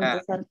usted va a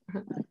contestar.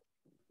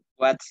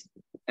 What's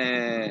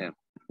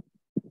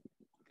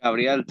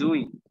Gabriel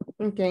doing?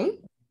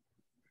 Okay.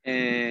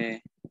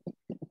 He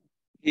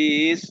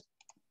is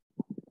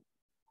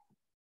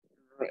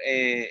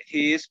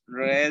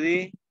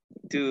ready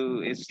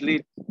to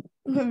sleep.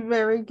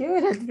 Very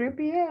good, at 3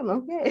 p.m.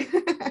 Okay.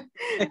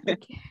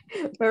 Okay.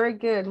 Very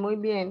good, muy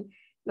bien.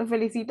 Los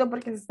felicito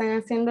porque se están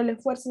haciendo el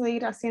esfuerzo de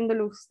ir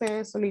haciéndolo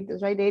ustedes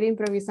solitos, right? De ir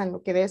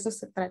improvisando, que de eso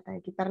se trata,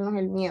 de quitarnos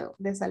el miedo,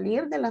 de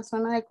salir de la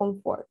zona de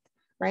confort,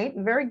 right?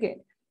 Very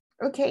good.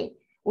 Okay,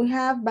 we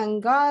have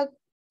Bangkok,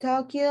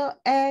 Tokyo,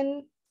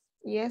 and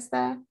y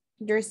esta,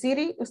 your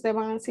city. Ustedes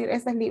van a decir,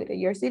 esta es libre.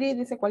 Your city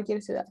dice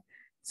cualquier ciudad.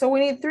 So we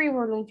need 3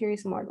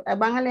 volunteers more.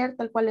 Van a leer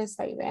tal cual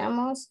está ahí.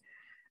 Veamos.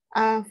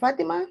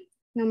 Fátima,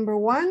 number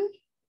 1.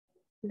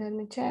 Let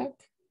me check.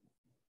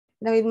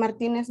 David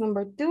Martínez,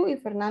 number 2, y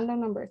Fernando,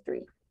 number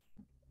 3.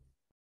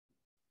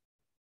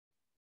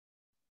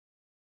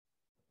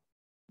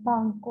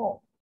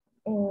 Bangkok,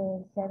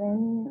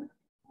 7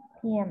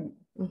 p.m.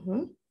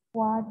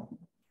 What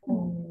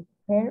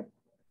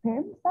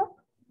stuff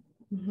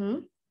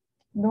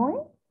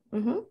doing?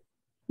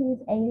 He's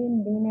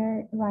eating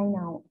dinner right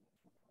now.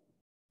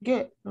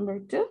 Good. Number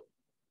 2.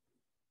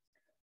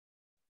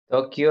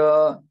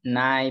 Tokyo,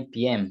 9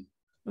 p.m.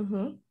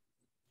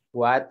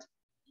 What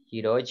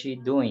Hiroshi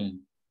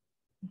doing?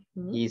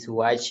 He's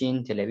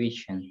watching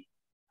television.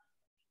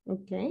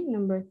 Okay,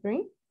 number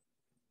 3.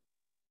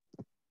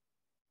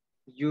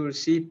 Your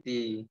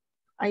city.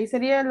 Ahí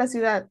sería la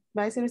ciudad.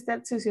 Va a decir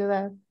usted su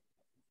ciudad.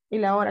 Y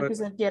la hora que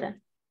usted quiera.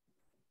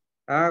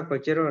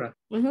 Cualquier hora.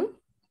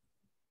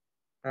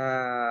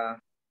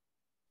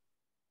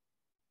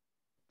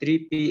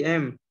 3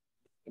 p.m.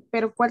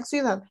 Pero ¿cuál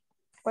ciudad?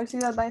 ¿Cuál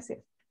ciudad va a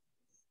decir?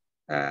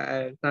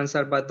 San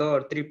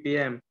Salvador, 3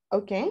 p.m.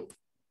 Okay.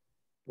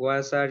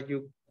 What are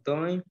you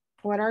doing?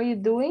 What are you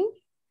doing?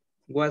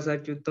 What are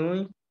you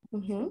doing?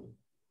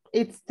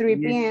 It's 3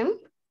 p.m.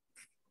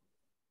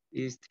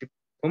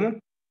 ¿Cómo?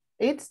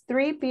 It's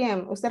 3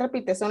 p.m. Usted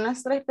repite, son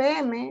las 3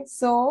 p.m.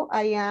 So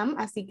I am,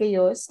 así que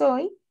yo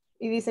estoy.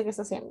 Y dice que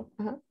está haciendo.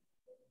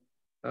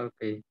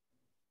 Okay.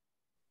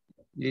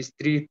 It's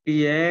 3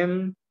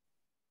 p.m.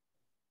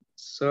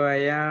 So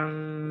I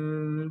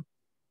am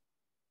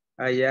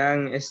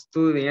studying.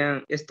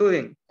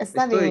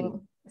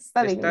 Studying.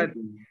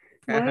 Studying.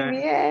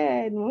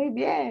 Muy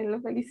bien. Lo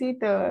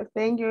felicito.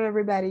 Thank you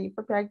everybody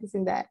for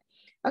practicing that.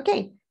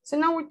 Okay, so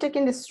now we're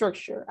checking the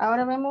structure.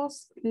 Ahora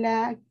vemos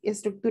la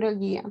estructura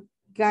guía.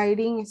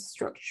 Guiding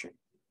structure.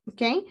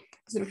 Okay,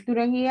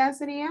 estructura guía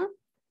sería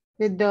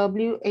the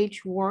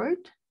WH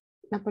word,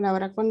 la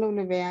palabra con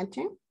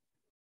WH,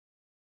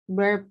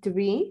 verb to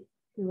be,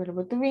 el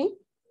verbo to be,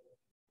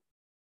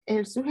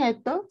 el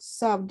sujeto,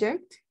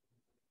 subject,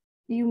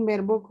 y un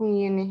verbo con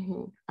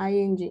ing,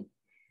 ing.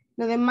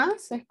 Lo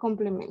demás es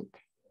complemento.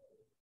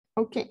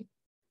 Ok.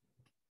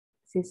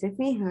 Si se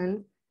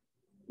fijan,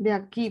 de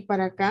aquí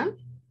para acá,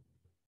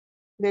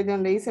 desde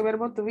donde dice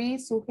verbo to be,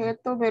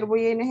 sujeto, verbo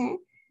y ing,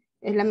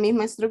 es la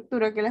misma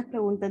estructura que las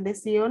preguntas de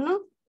sí o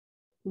no.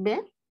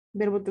 ¿Ve?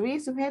 Verbo to be,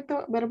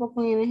 sujeto, verbo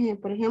con ing.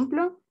 Por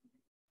ejemplo,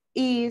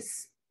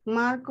 is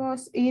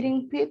Marcos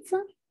eating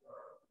pizza?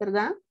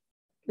 ¿Verdad?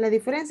 La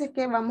diferencia es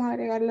que vamos a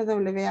agregar la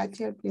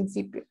WH al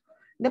principio,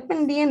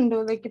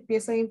 dependiendo de qué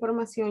pieza de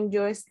información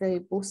yo esté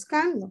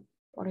buscando.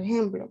 Por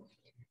ejemplo,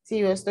 si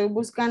yo estoy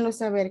buscando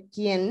saber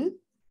quién,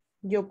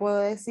 yo puedo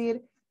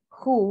decir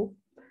who.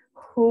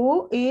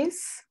 Who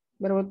is,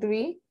 verbo to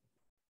be,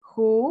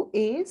 who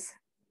is,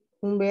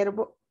 un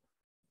verbo,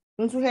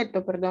 un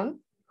sujeto,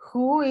 perdón.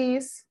 Who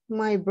is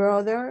my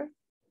brother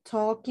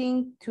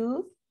talking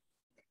to?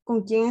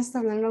 ¿Con quién está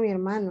hablando mi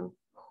hermano?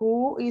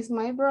 Who is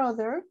my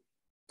brother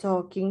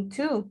talking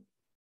to?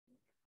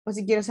 O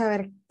si quiero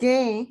saber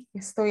qué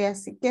estoy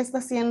así, qué está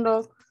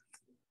haciendo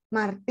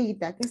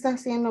Martita, qué está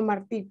haciendo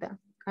Martita.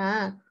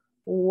 Ah,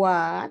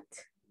 what,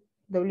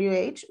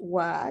 WH,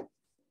 what,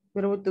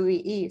 verbo to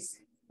be is.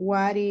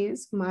 What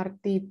is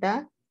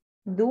Martita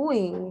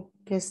doing?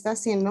 ¿Qué está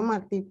haciendo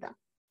Martita?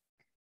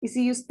 Y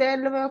si usted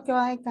lo veo que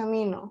va de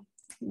camino,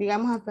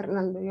 digamos a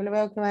Fernando, yo le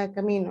veo que va de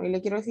camino y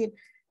le quiero decir,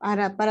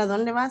 ahora, ¿para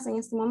dónde vas en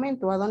este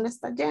momento? ¿A dónde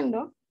estás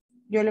yendo?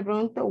 Yo le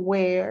pregunto,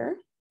 where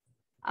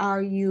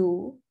are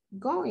you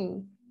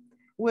going?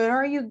 Where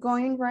are you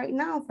going right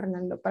now,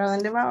 Fernando? ¿Para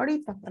dónde va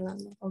ahorita,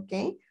 Fernando?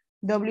 Ok.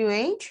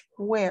 WH,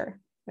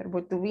 where.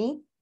 Verbo to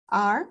be.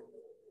 Are.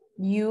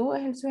 You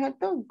es el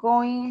sujeto.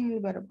 Going es el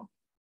verbo.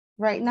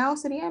 Right now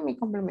sería mi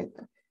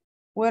complemento.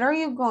 Where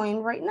are you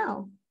going right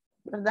now?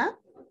 ¿Verdad?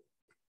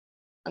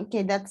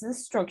 Ok, that's the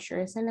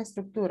structure. Esa es la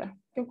estructura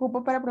que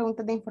ocupo para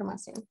preguntas de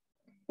información.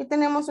 Y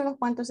tenemos unos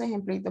cuantos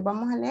ejemplitos.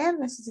 Vamos a leer.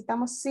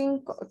 Necesitamos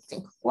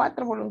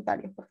 4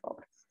 voluntarios, por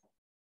favor.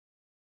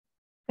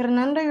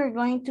 Fernando, you're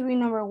going to be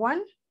number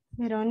 1.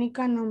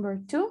 Verónica, number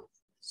 2.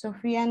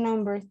 Sofía,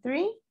 number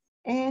 3.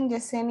 And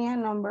Yesenia,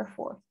 number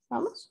 4.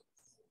 Vamos.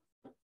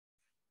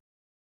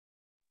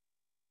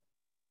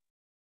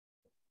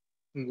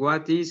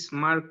 What is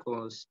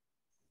Marcos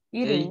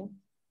Eating.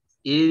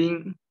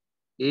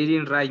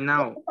 eating right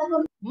now?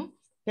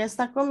 ¿Qué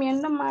está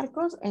comiendo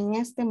Marcos en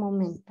este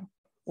momento?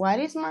 What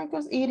is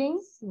Marcos eating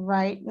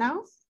right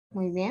now?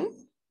 Muy bien.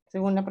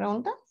 Segunda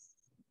pregunta.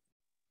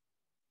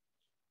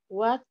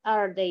 What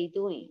are they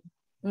doing?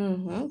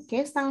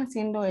 ¿Qué están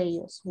haciendo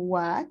ellos?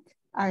 What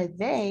are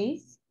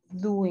they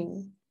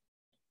doing?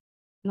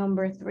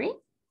 Number 3.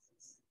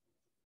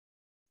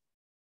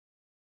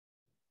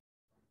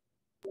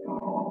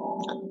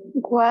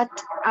 What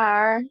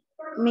are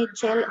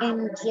Michelle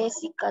and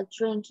Jessica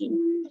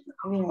drinking?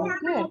 Very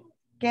good.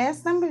 ¿Qué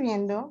están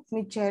bebiendo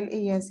Michelle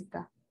y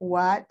Jessica?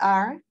 What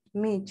are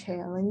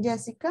Michelle and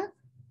Jessica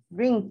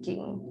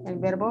drinking? El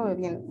verbo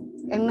bebiendo.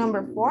 El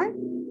number 4.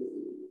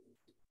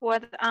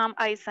 What am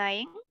I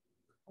saying?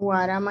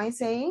 What am I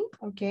saying?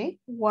 Ok.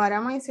 What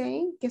am I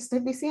saying? ¿Qué estoy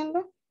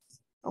diciendo?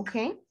 Ok.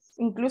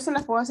 Incluso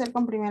las puedo hacer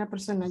con primera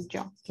persona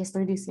yo. ¿Qué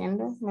estoy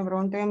diciendo? Me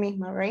pregunto yo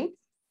misma, right?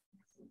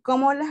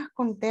 ¿Cómo las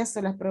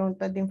contesto las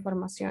preguntas de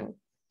información?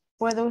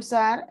 Puedo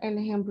usar el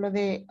ejemplo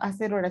de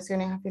hacer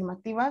oraciones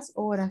afirmativas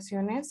o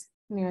oraciones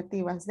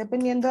negativas,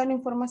 dependiendo de la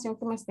información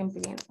que me estén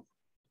pidiendo.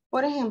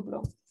 Por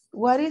ejemplo,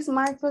 what is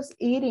Marcos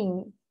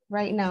eating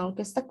right now?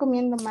 ¿Qué está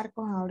comiendo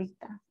Marcos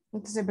ahorita?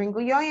 Entonces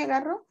vengo yo y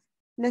agarro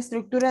la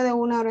estructura de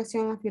una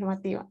oración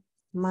afirmativa.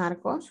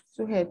 Marcos,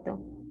 sujeto.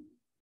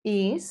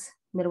 Is,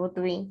 verbo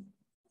to be.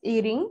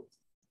 Eating,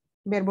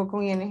 verbo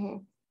con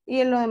ing. Y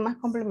en lo demás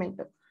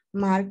complemento.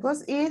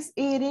 Marcos is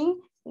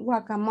eating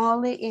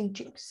guacamole and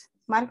chips.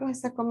 Marcos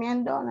está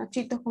comiendo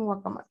nachitos con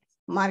guacamole.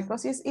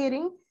 Marcos is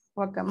eating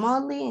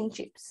guacamole and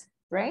chips.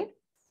 Right?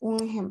 Un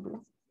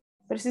ejemplo.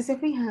 Pero si se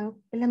fijan,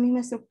 es la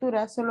misma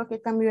estructura, solo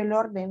que cambió el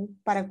orden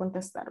para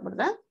contestar,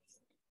 ¿verdad?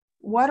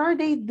 What are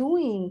they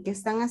doing? ¿Qué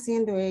están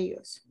haciendo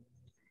ellos?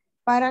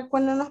 Para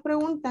cuando nos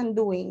preguntan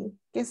doing,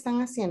 ¿qué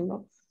están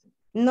haciendo?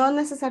 No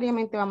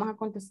necesariamente vamos a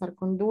contestar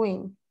con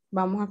doing.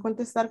 Vamos a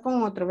contestar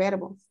con otro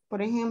verbo.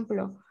 Por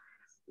ejemplo,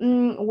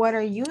 what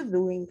are you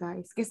doing,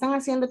 guys? ¿Qué están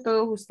haciendo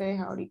todos ustedes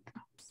ahorita?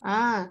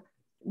 Ah,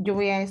 yo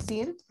voy a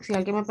decir, si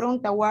alguien me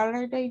pregunta, what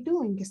are they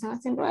doing? ¿Qué están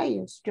haciendo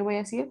ellos? Yo voy a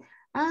decir,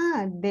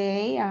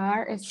 they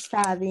are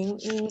studying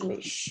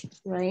English,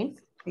 right?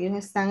 Ellos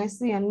están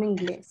estudiando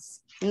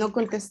inglés. No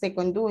contesté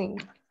con doing.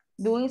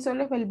 Doing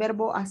solo es el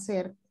verbo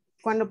hacer.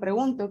 Cuando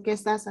pregunto, ¿qué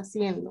estás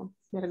haciendo?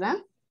 ¿Verdad?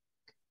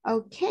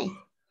 Ok.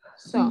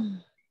 So,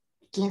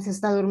 ¿quién se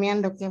está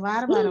durmiendo? ¡Qué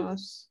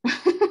bárbaros!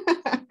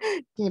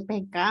 ¡Qué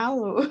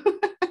pecado!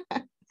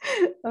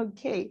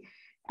 Ok.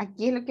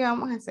 Aquí es lo que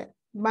vamos a hacer.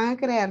 Van a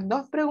crear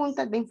 2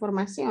 preguntas de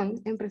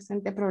información en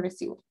presente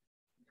progresivo.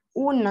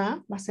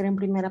 Una va a ser en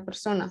primera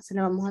persona. Se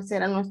la vamos a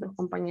hacer a nuestros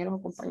compañeros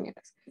o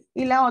compañeras.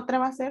 Y la otra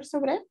va a ser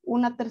sobre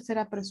una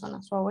tercera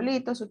persona. Su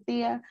abuelito, su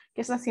tía.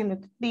 ¿Qué está haciendo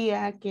tu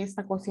tía? ¿Qué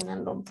está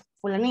cocinando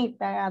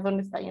fulanita? ¿A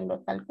dónde está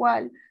yendo tal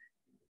cual?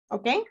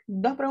 ¿Ok?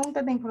 2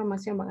 preguntas de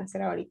información van a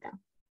hacer ahorita.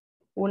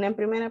 Una en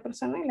primera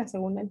persona y la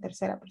segunda en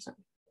tercera persona.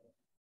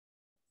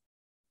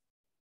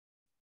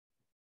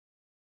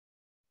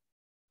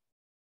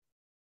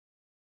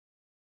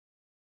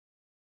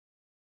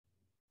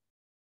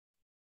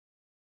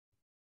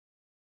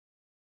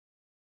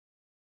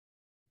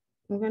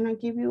 I'm gonna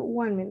give you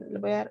 1 minute. Le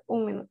voy a dar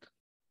 1 minuto.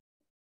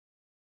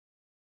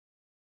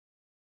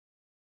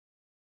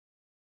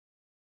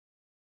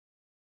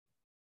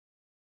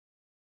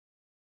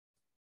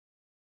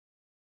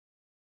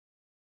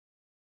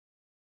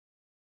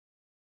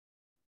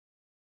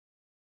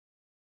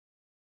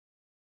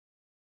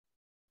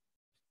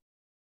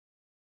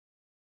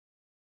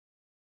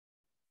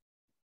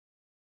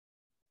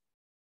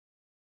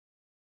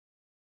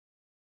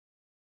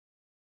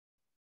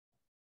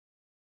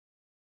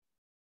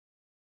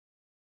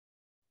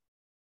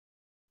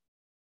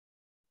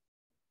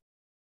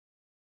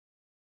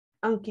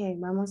 Ok,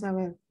 vamos a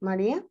ver.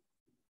 María.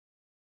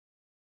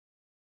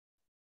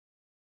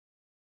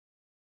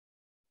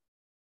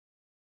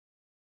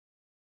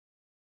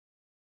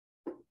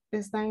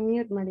 Está en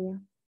mute, María.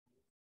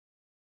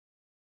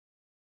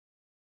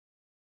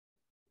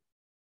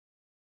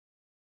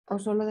 O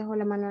solo dejó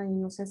la mano ahí,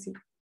 no sé si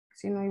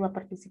no iba a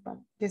participar.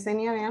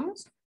 Yesenia,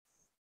 veamos.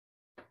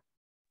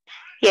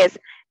 Yes.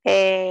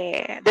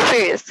 The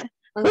first.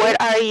 Okay. Where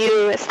are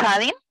you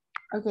studying?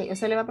 Ok,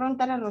 usted le va a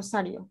preguntar a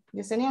Rosario.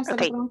 Yesenia, usted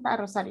le pregunta a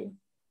Rosario.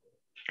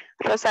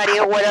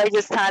 Rosario, where are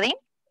you studying?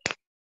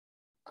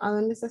 ¿A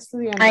dónde está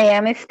estudiando? I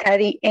am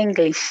studying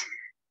English.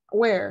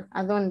 Where?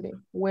 ¿A dónde?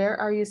 Where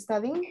are you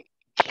studying?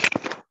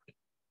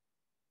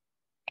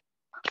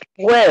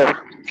 Where?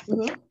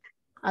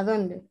 ¿A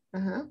dónde?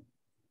 Ajá.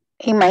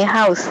 In my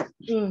house.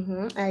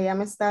 I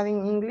am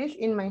studying English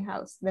in my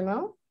house. ¿De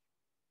nuevo?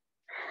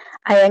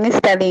 I am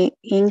studying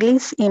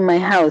English in my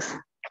house.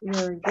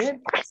 Very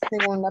good.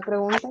 Segunda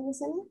pregunta,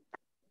 Yesenia.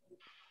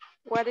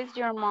 What is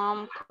your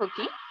mom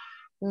cooking?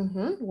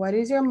 What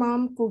is your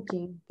mom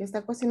cooking? ¿Qué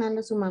está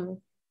cocinando su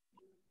mami?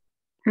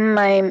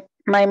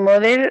 My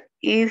mother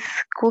is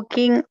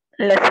cooking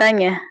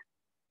lasagna.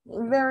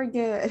 Very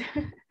good.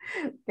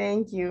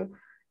 Thank you.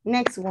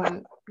 Next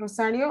one.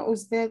 Rosario,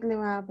 usted le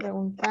va a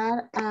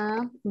preguntar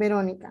a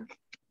Verónica.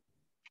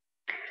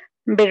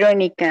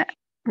 Verónica,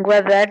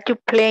 what are you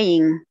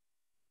playing?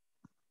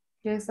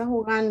 ¿Qué está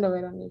jugando,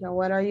 Verónica?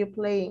 What are you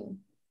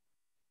playing?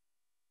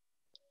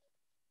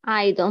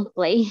 I don't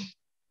play.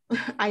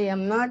 I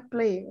am not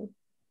playing.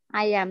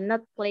 I am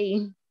not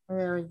playing.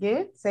 Very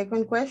good.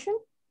 Second question.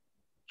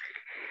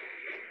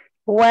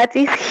 What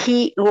is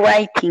he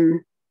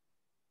writing?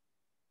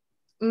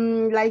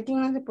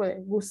 Liking no se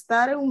puede.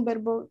 Gustar es un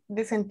verbo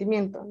de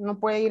sentimiento. No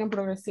puede ir en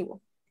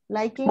progresivo.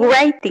 Liking.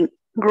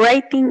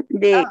 Writing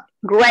the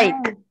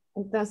write.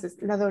 Entonces,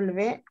 la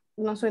W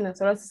no suena,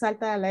 solo se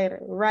salta a la R.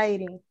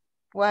 Writing.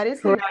 What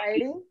is he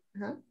writing?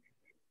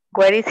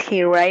 What is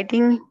he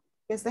writing?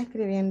 ¿Qué está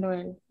escribiendo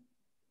él?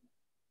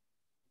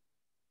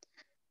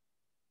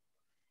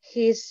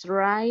 He's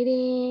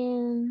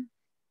writing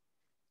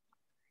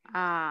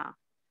a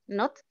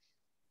note.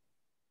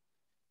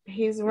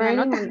 He's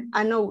writing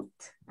a note.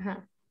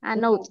 A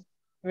note.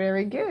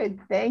 Very good.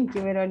 Thank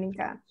you,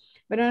 Verónica.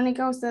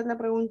 Verónica, usted le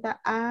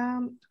pregunta a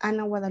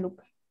Ana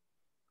Guadalupe.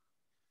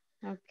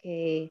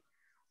 Okay.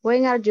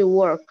 When are you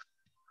work?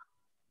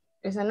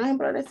 Eso no es en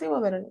progresivo,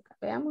 Verónica.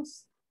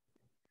 Veamos.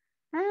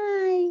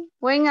 Hi.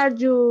 When are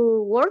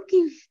you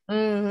working?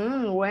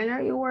 When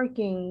are you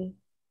working?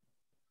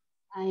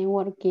 I'm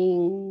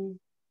working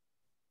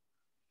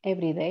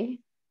every day.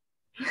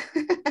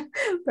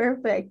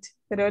 Perfect.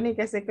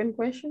 Verónica, second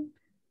question.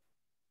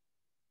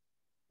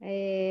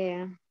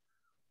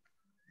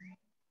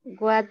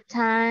 What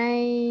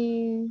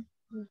time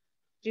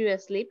you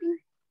sleeping?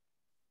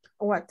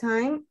 What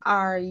time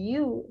are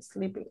you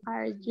sleeping?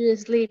 Are you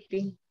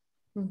sleeping?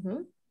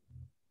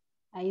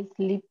 I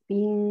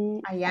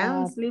sleeping. I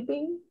am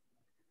sleeping.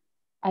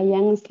 I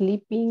am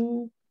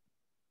sleeping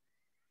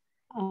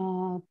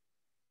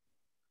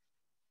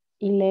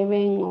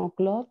 11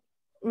 o'clock.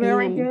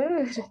 Very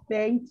good.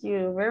 Thank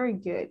you. Very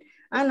good.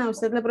 Ana,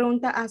 usted le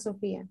pregunta a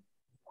Sofía.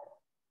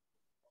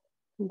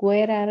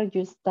 Where are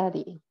you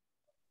studying?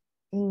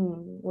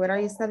 Where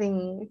are you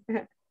studying?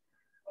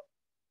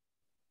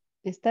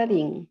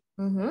 Studying.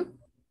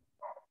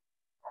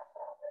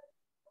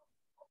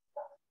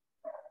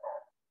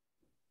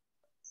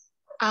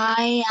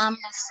 I am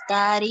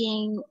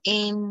studying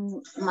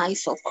in my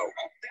sofa.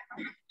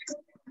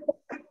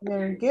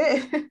 Very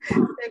good.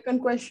 Second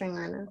question,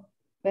 Ana.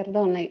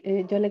 Perdón,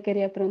 yo le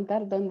quería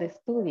preguntar dónde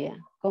estudia.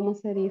 ¿Cómo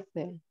se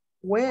dice?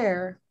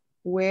 Where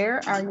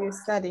are you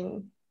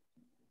studying?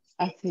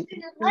 Así.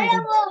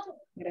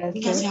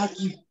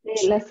 Gracias.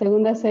 La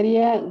segunda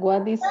sería,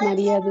 what is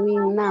María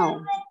doing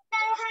now?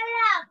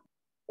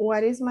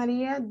 What is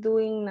María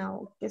doing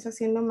now? ¿Qué está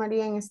haciendo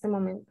María en este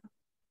momento?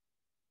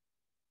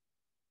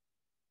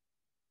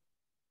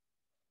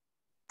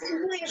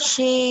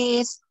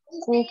 She's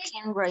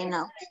cooking right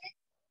now.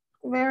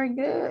 Very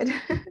good.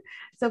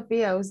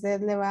 Sofía,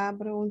 usted le va a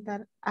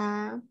preguntar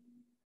a,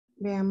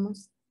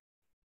 veamos,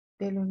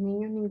 de los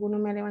niños, ninguno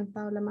me ha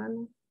levantado la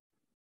mano.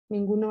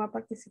 Ninguno va a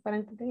participar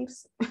antes de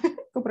irse.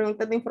 Con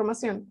preguntas de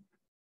información.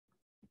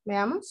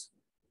 Veamos.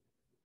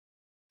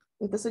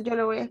 Entonces yo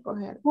lo voy a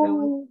escoger.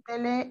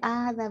 Pregúntele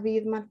a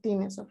David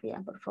Martínez, Sofía,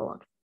 por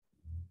favor.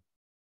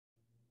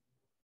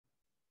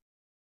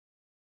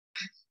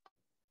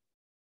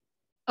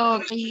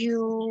 Are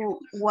you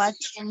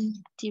watching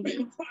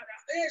TV?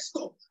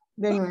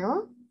 De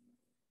nuevo.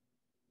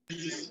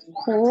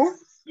 Who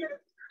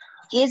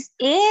is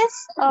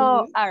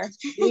or are?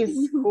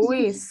 Who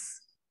is.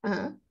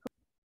 Ajá.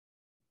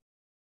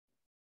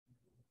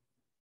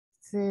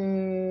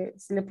 Se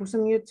le puso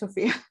mute,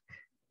 Sofía.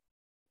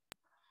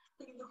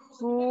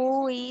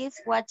 Who is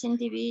watching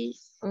TV?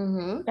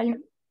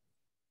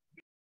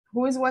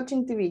 Who is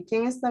watching TV?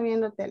 ¿Quién está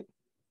viendo tele?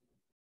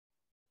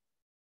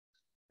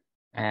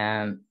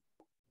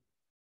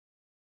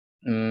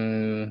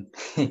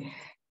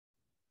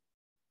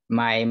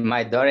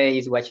 My daughter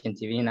is watching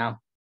TV now.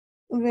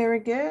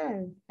 Very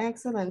good.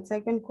 Excellent.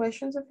 Second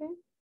question, Sophie.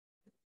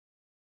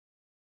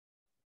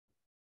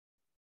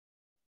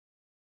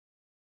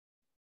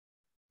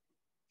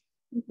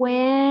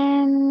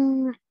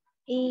 When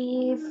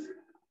is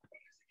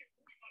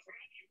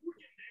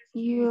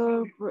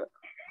your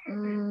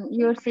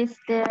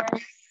sister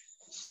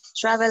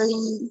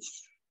traveling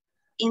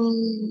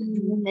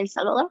in El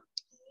Salvador?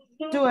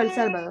 To El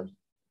Salvador.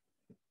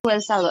 To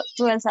El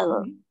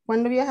Salvador.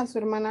 ¿Cuándo viaja su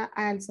hermana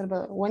a El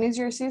Salvador? When is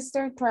your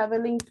sister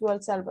traveling to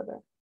El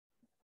Salvador?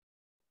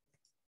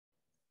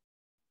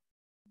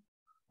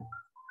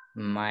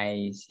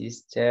 My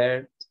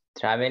sister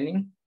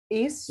traveling.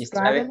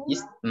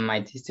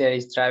 My sister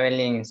is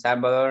traveling in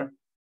Salvador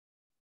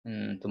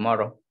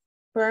tomorrow.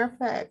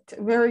 Perfect.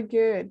 Very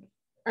good.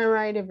 All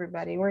right,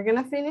 everybody. We're going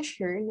to finish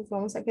here. Nos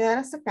vamos a quedar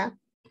hasta acá.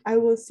 I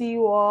will see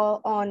you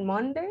all on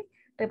Monday.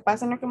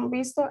 Repasen lo que hemos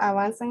visto,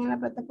 avancen en la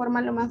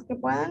plataforma lo más que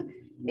puedan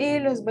y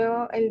los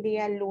veo el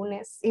día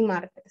lunes y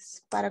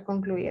martes para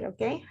concluir,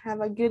 ¿ok?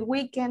 Have a good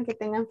weekend, que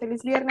tengan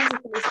feliz viernes y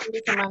feliz fin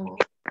de semana.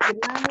 Good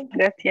night.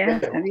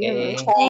 Gracias. Adiós.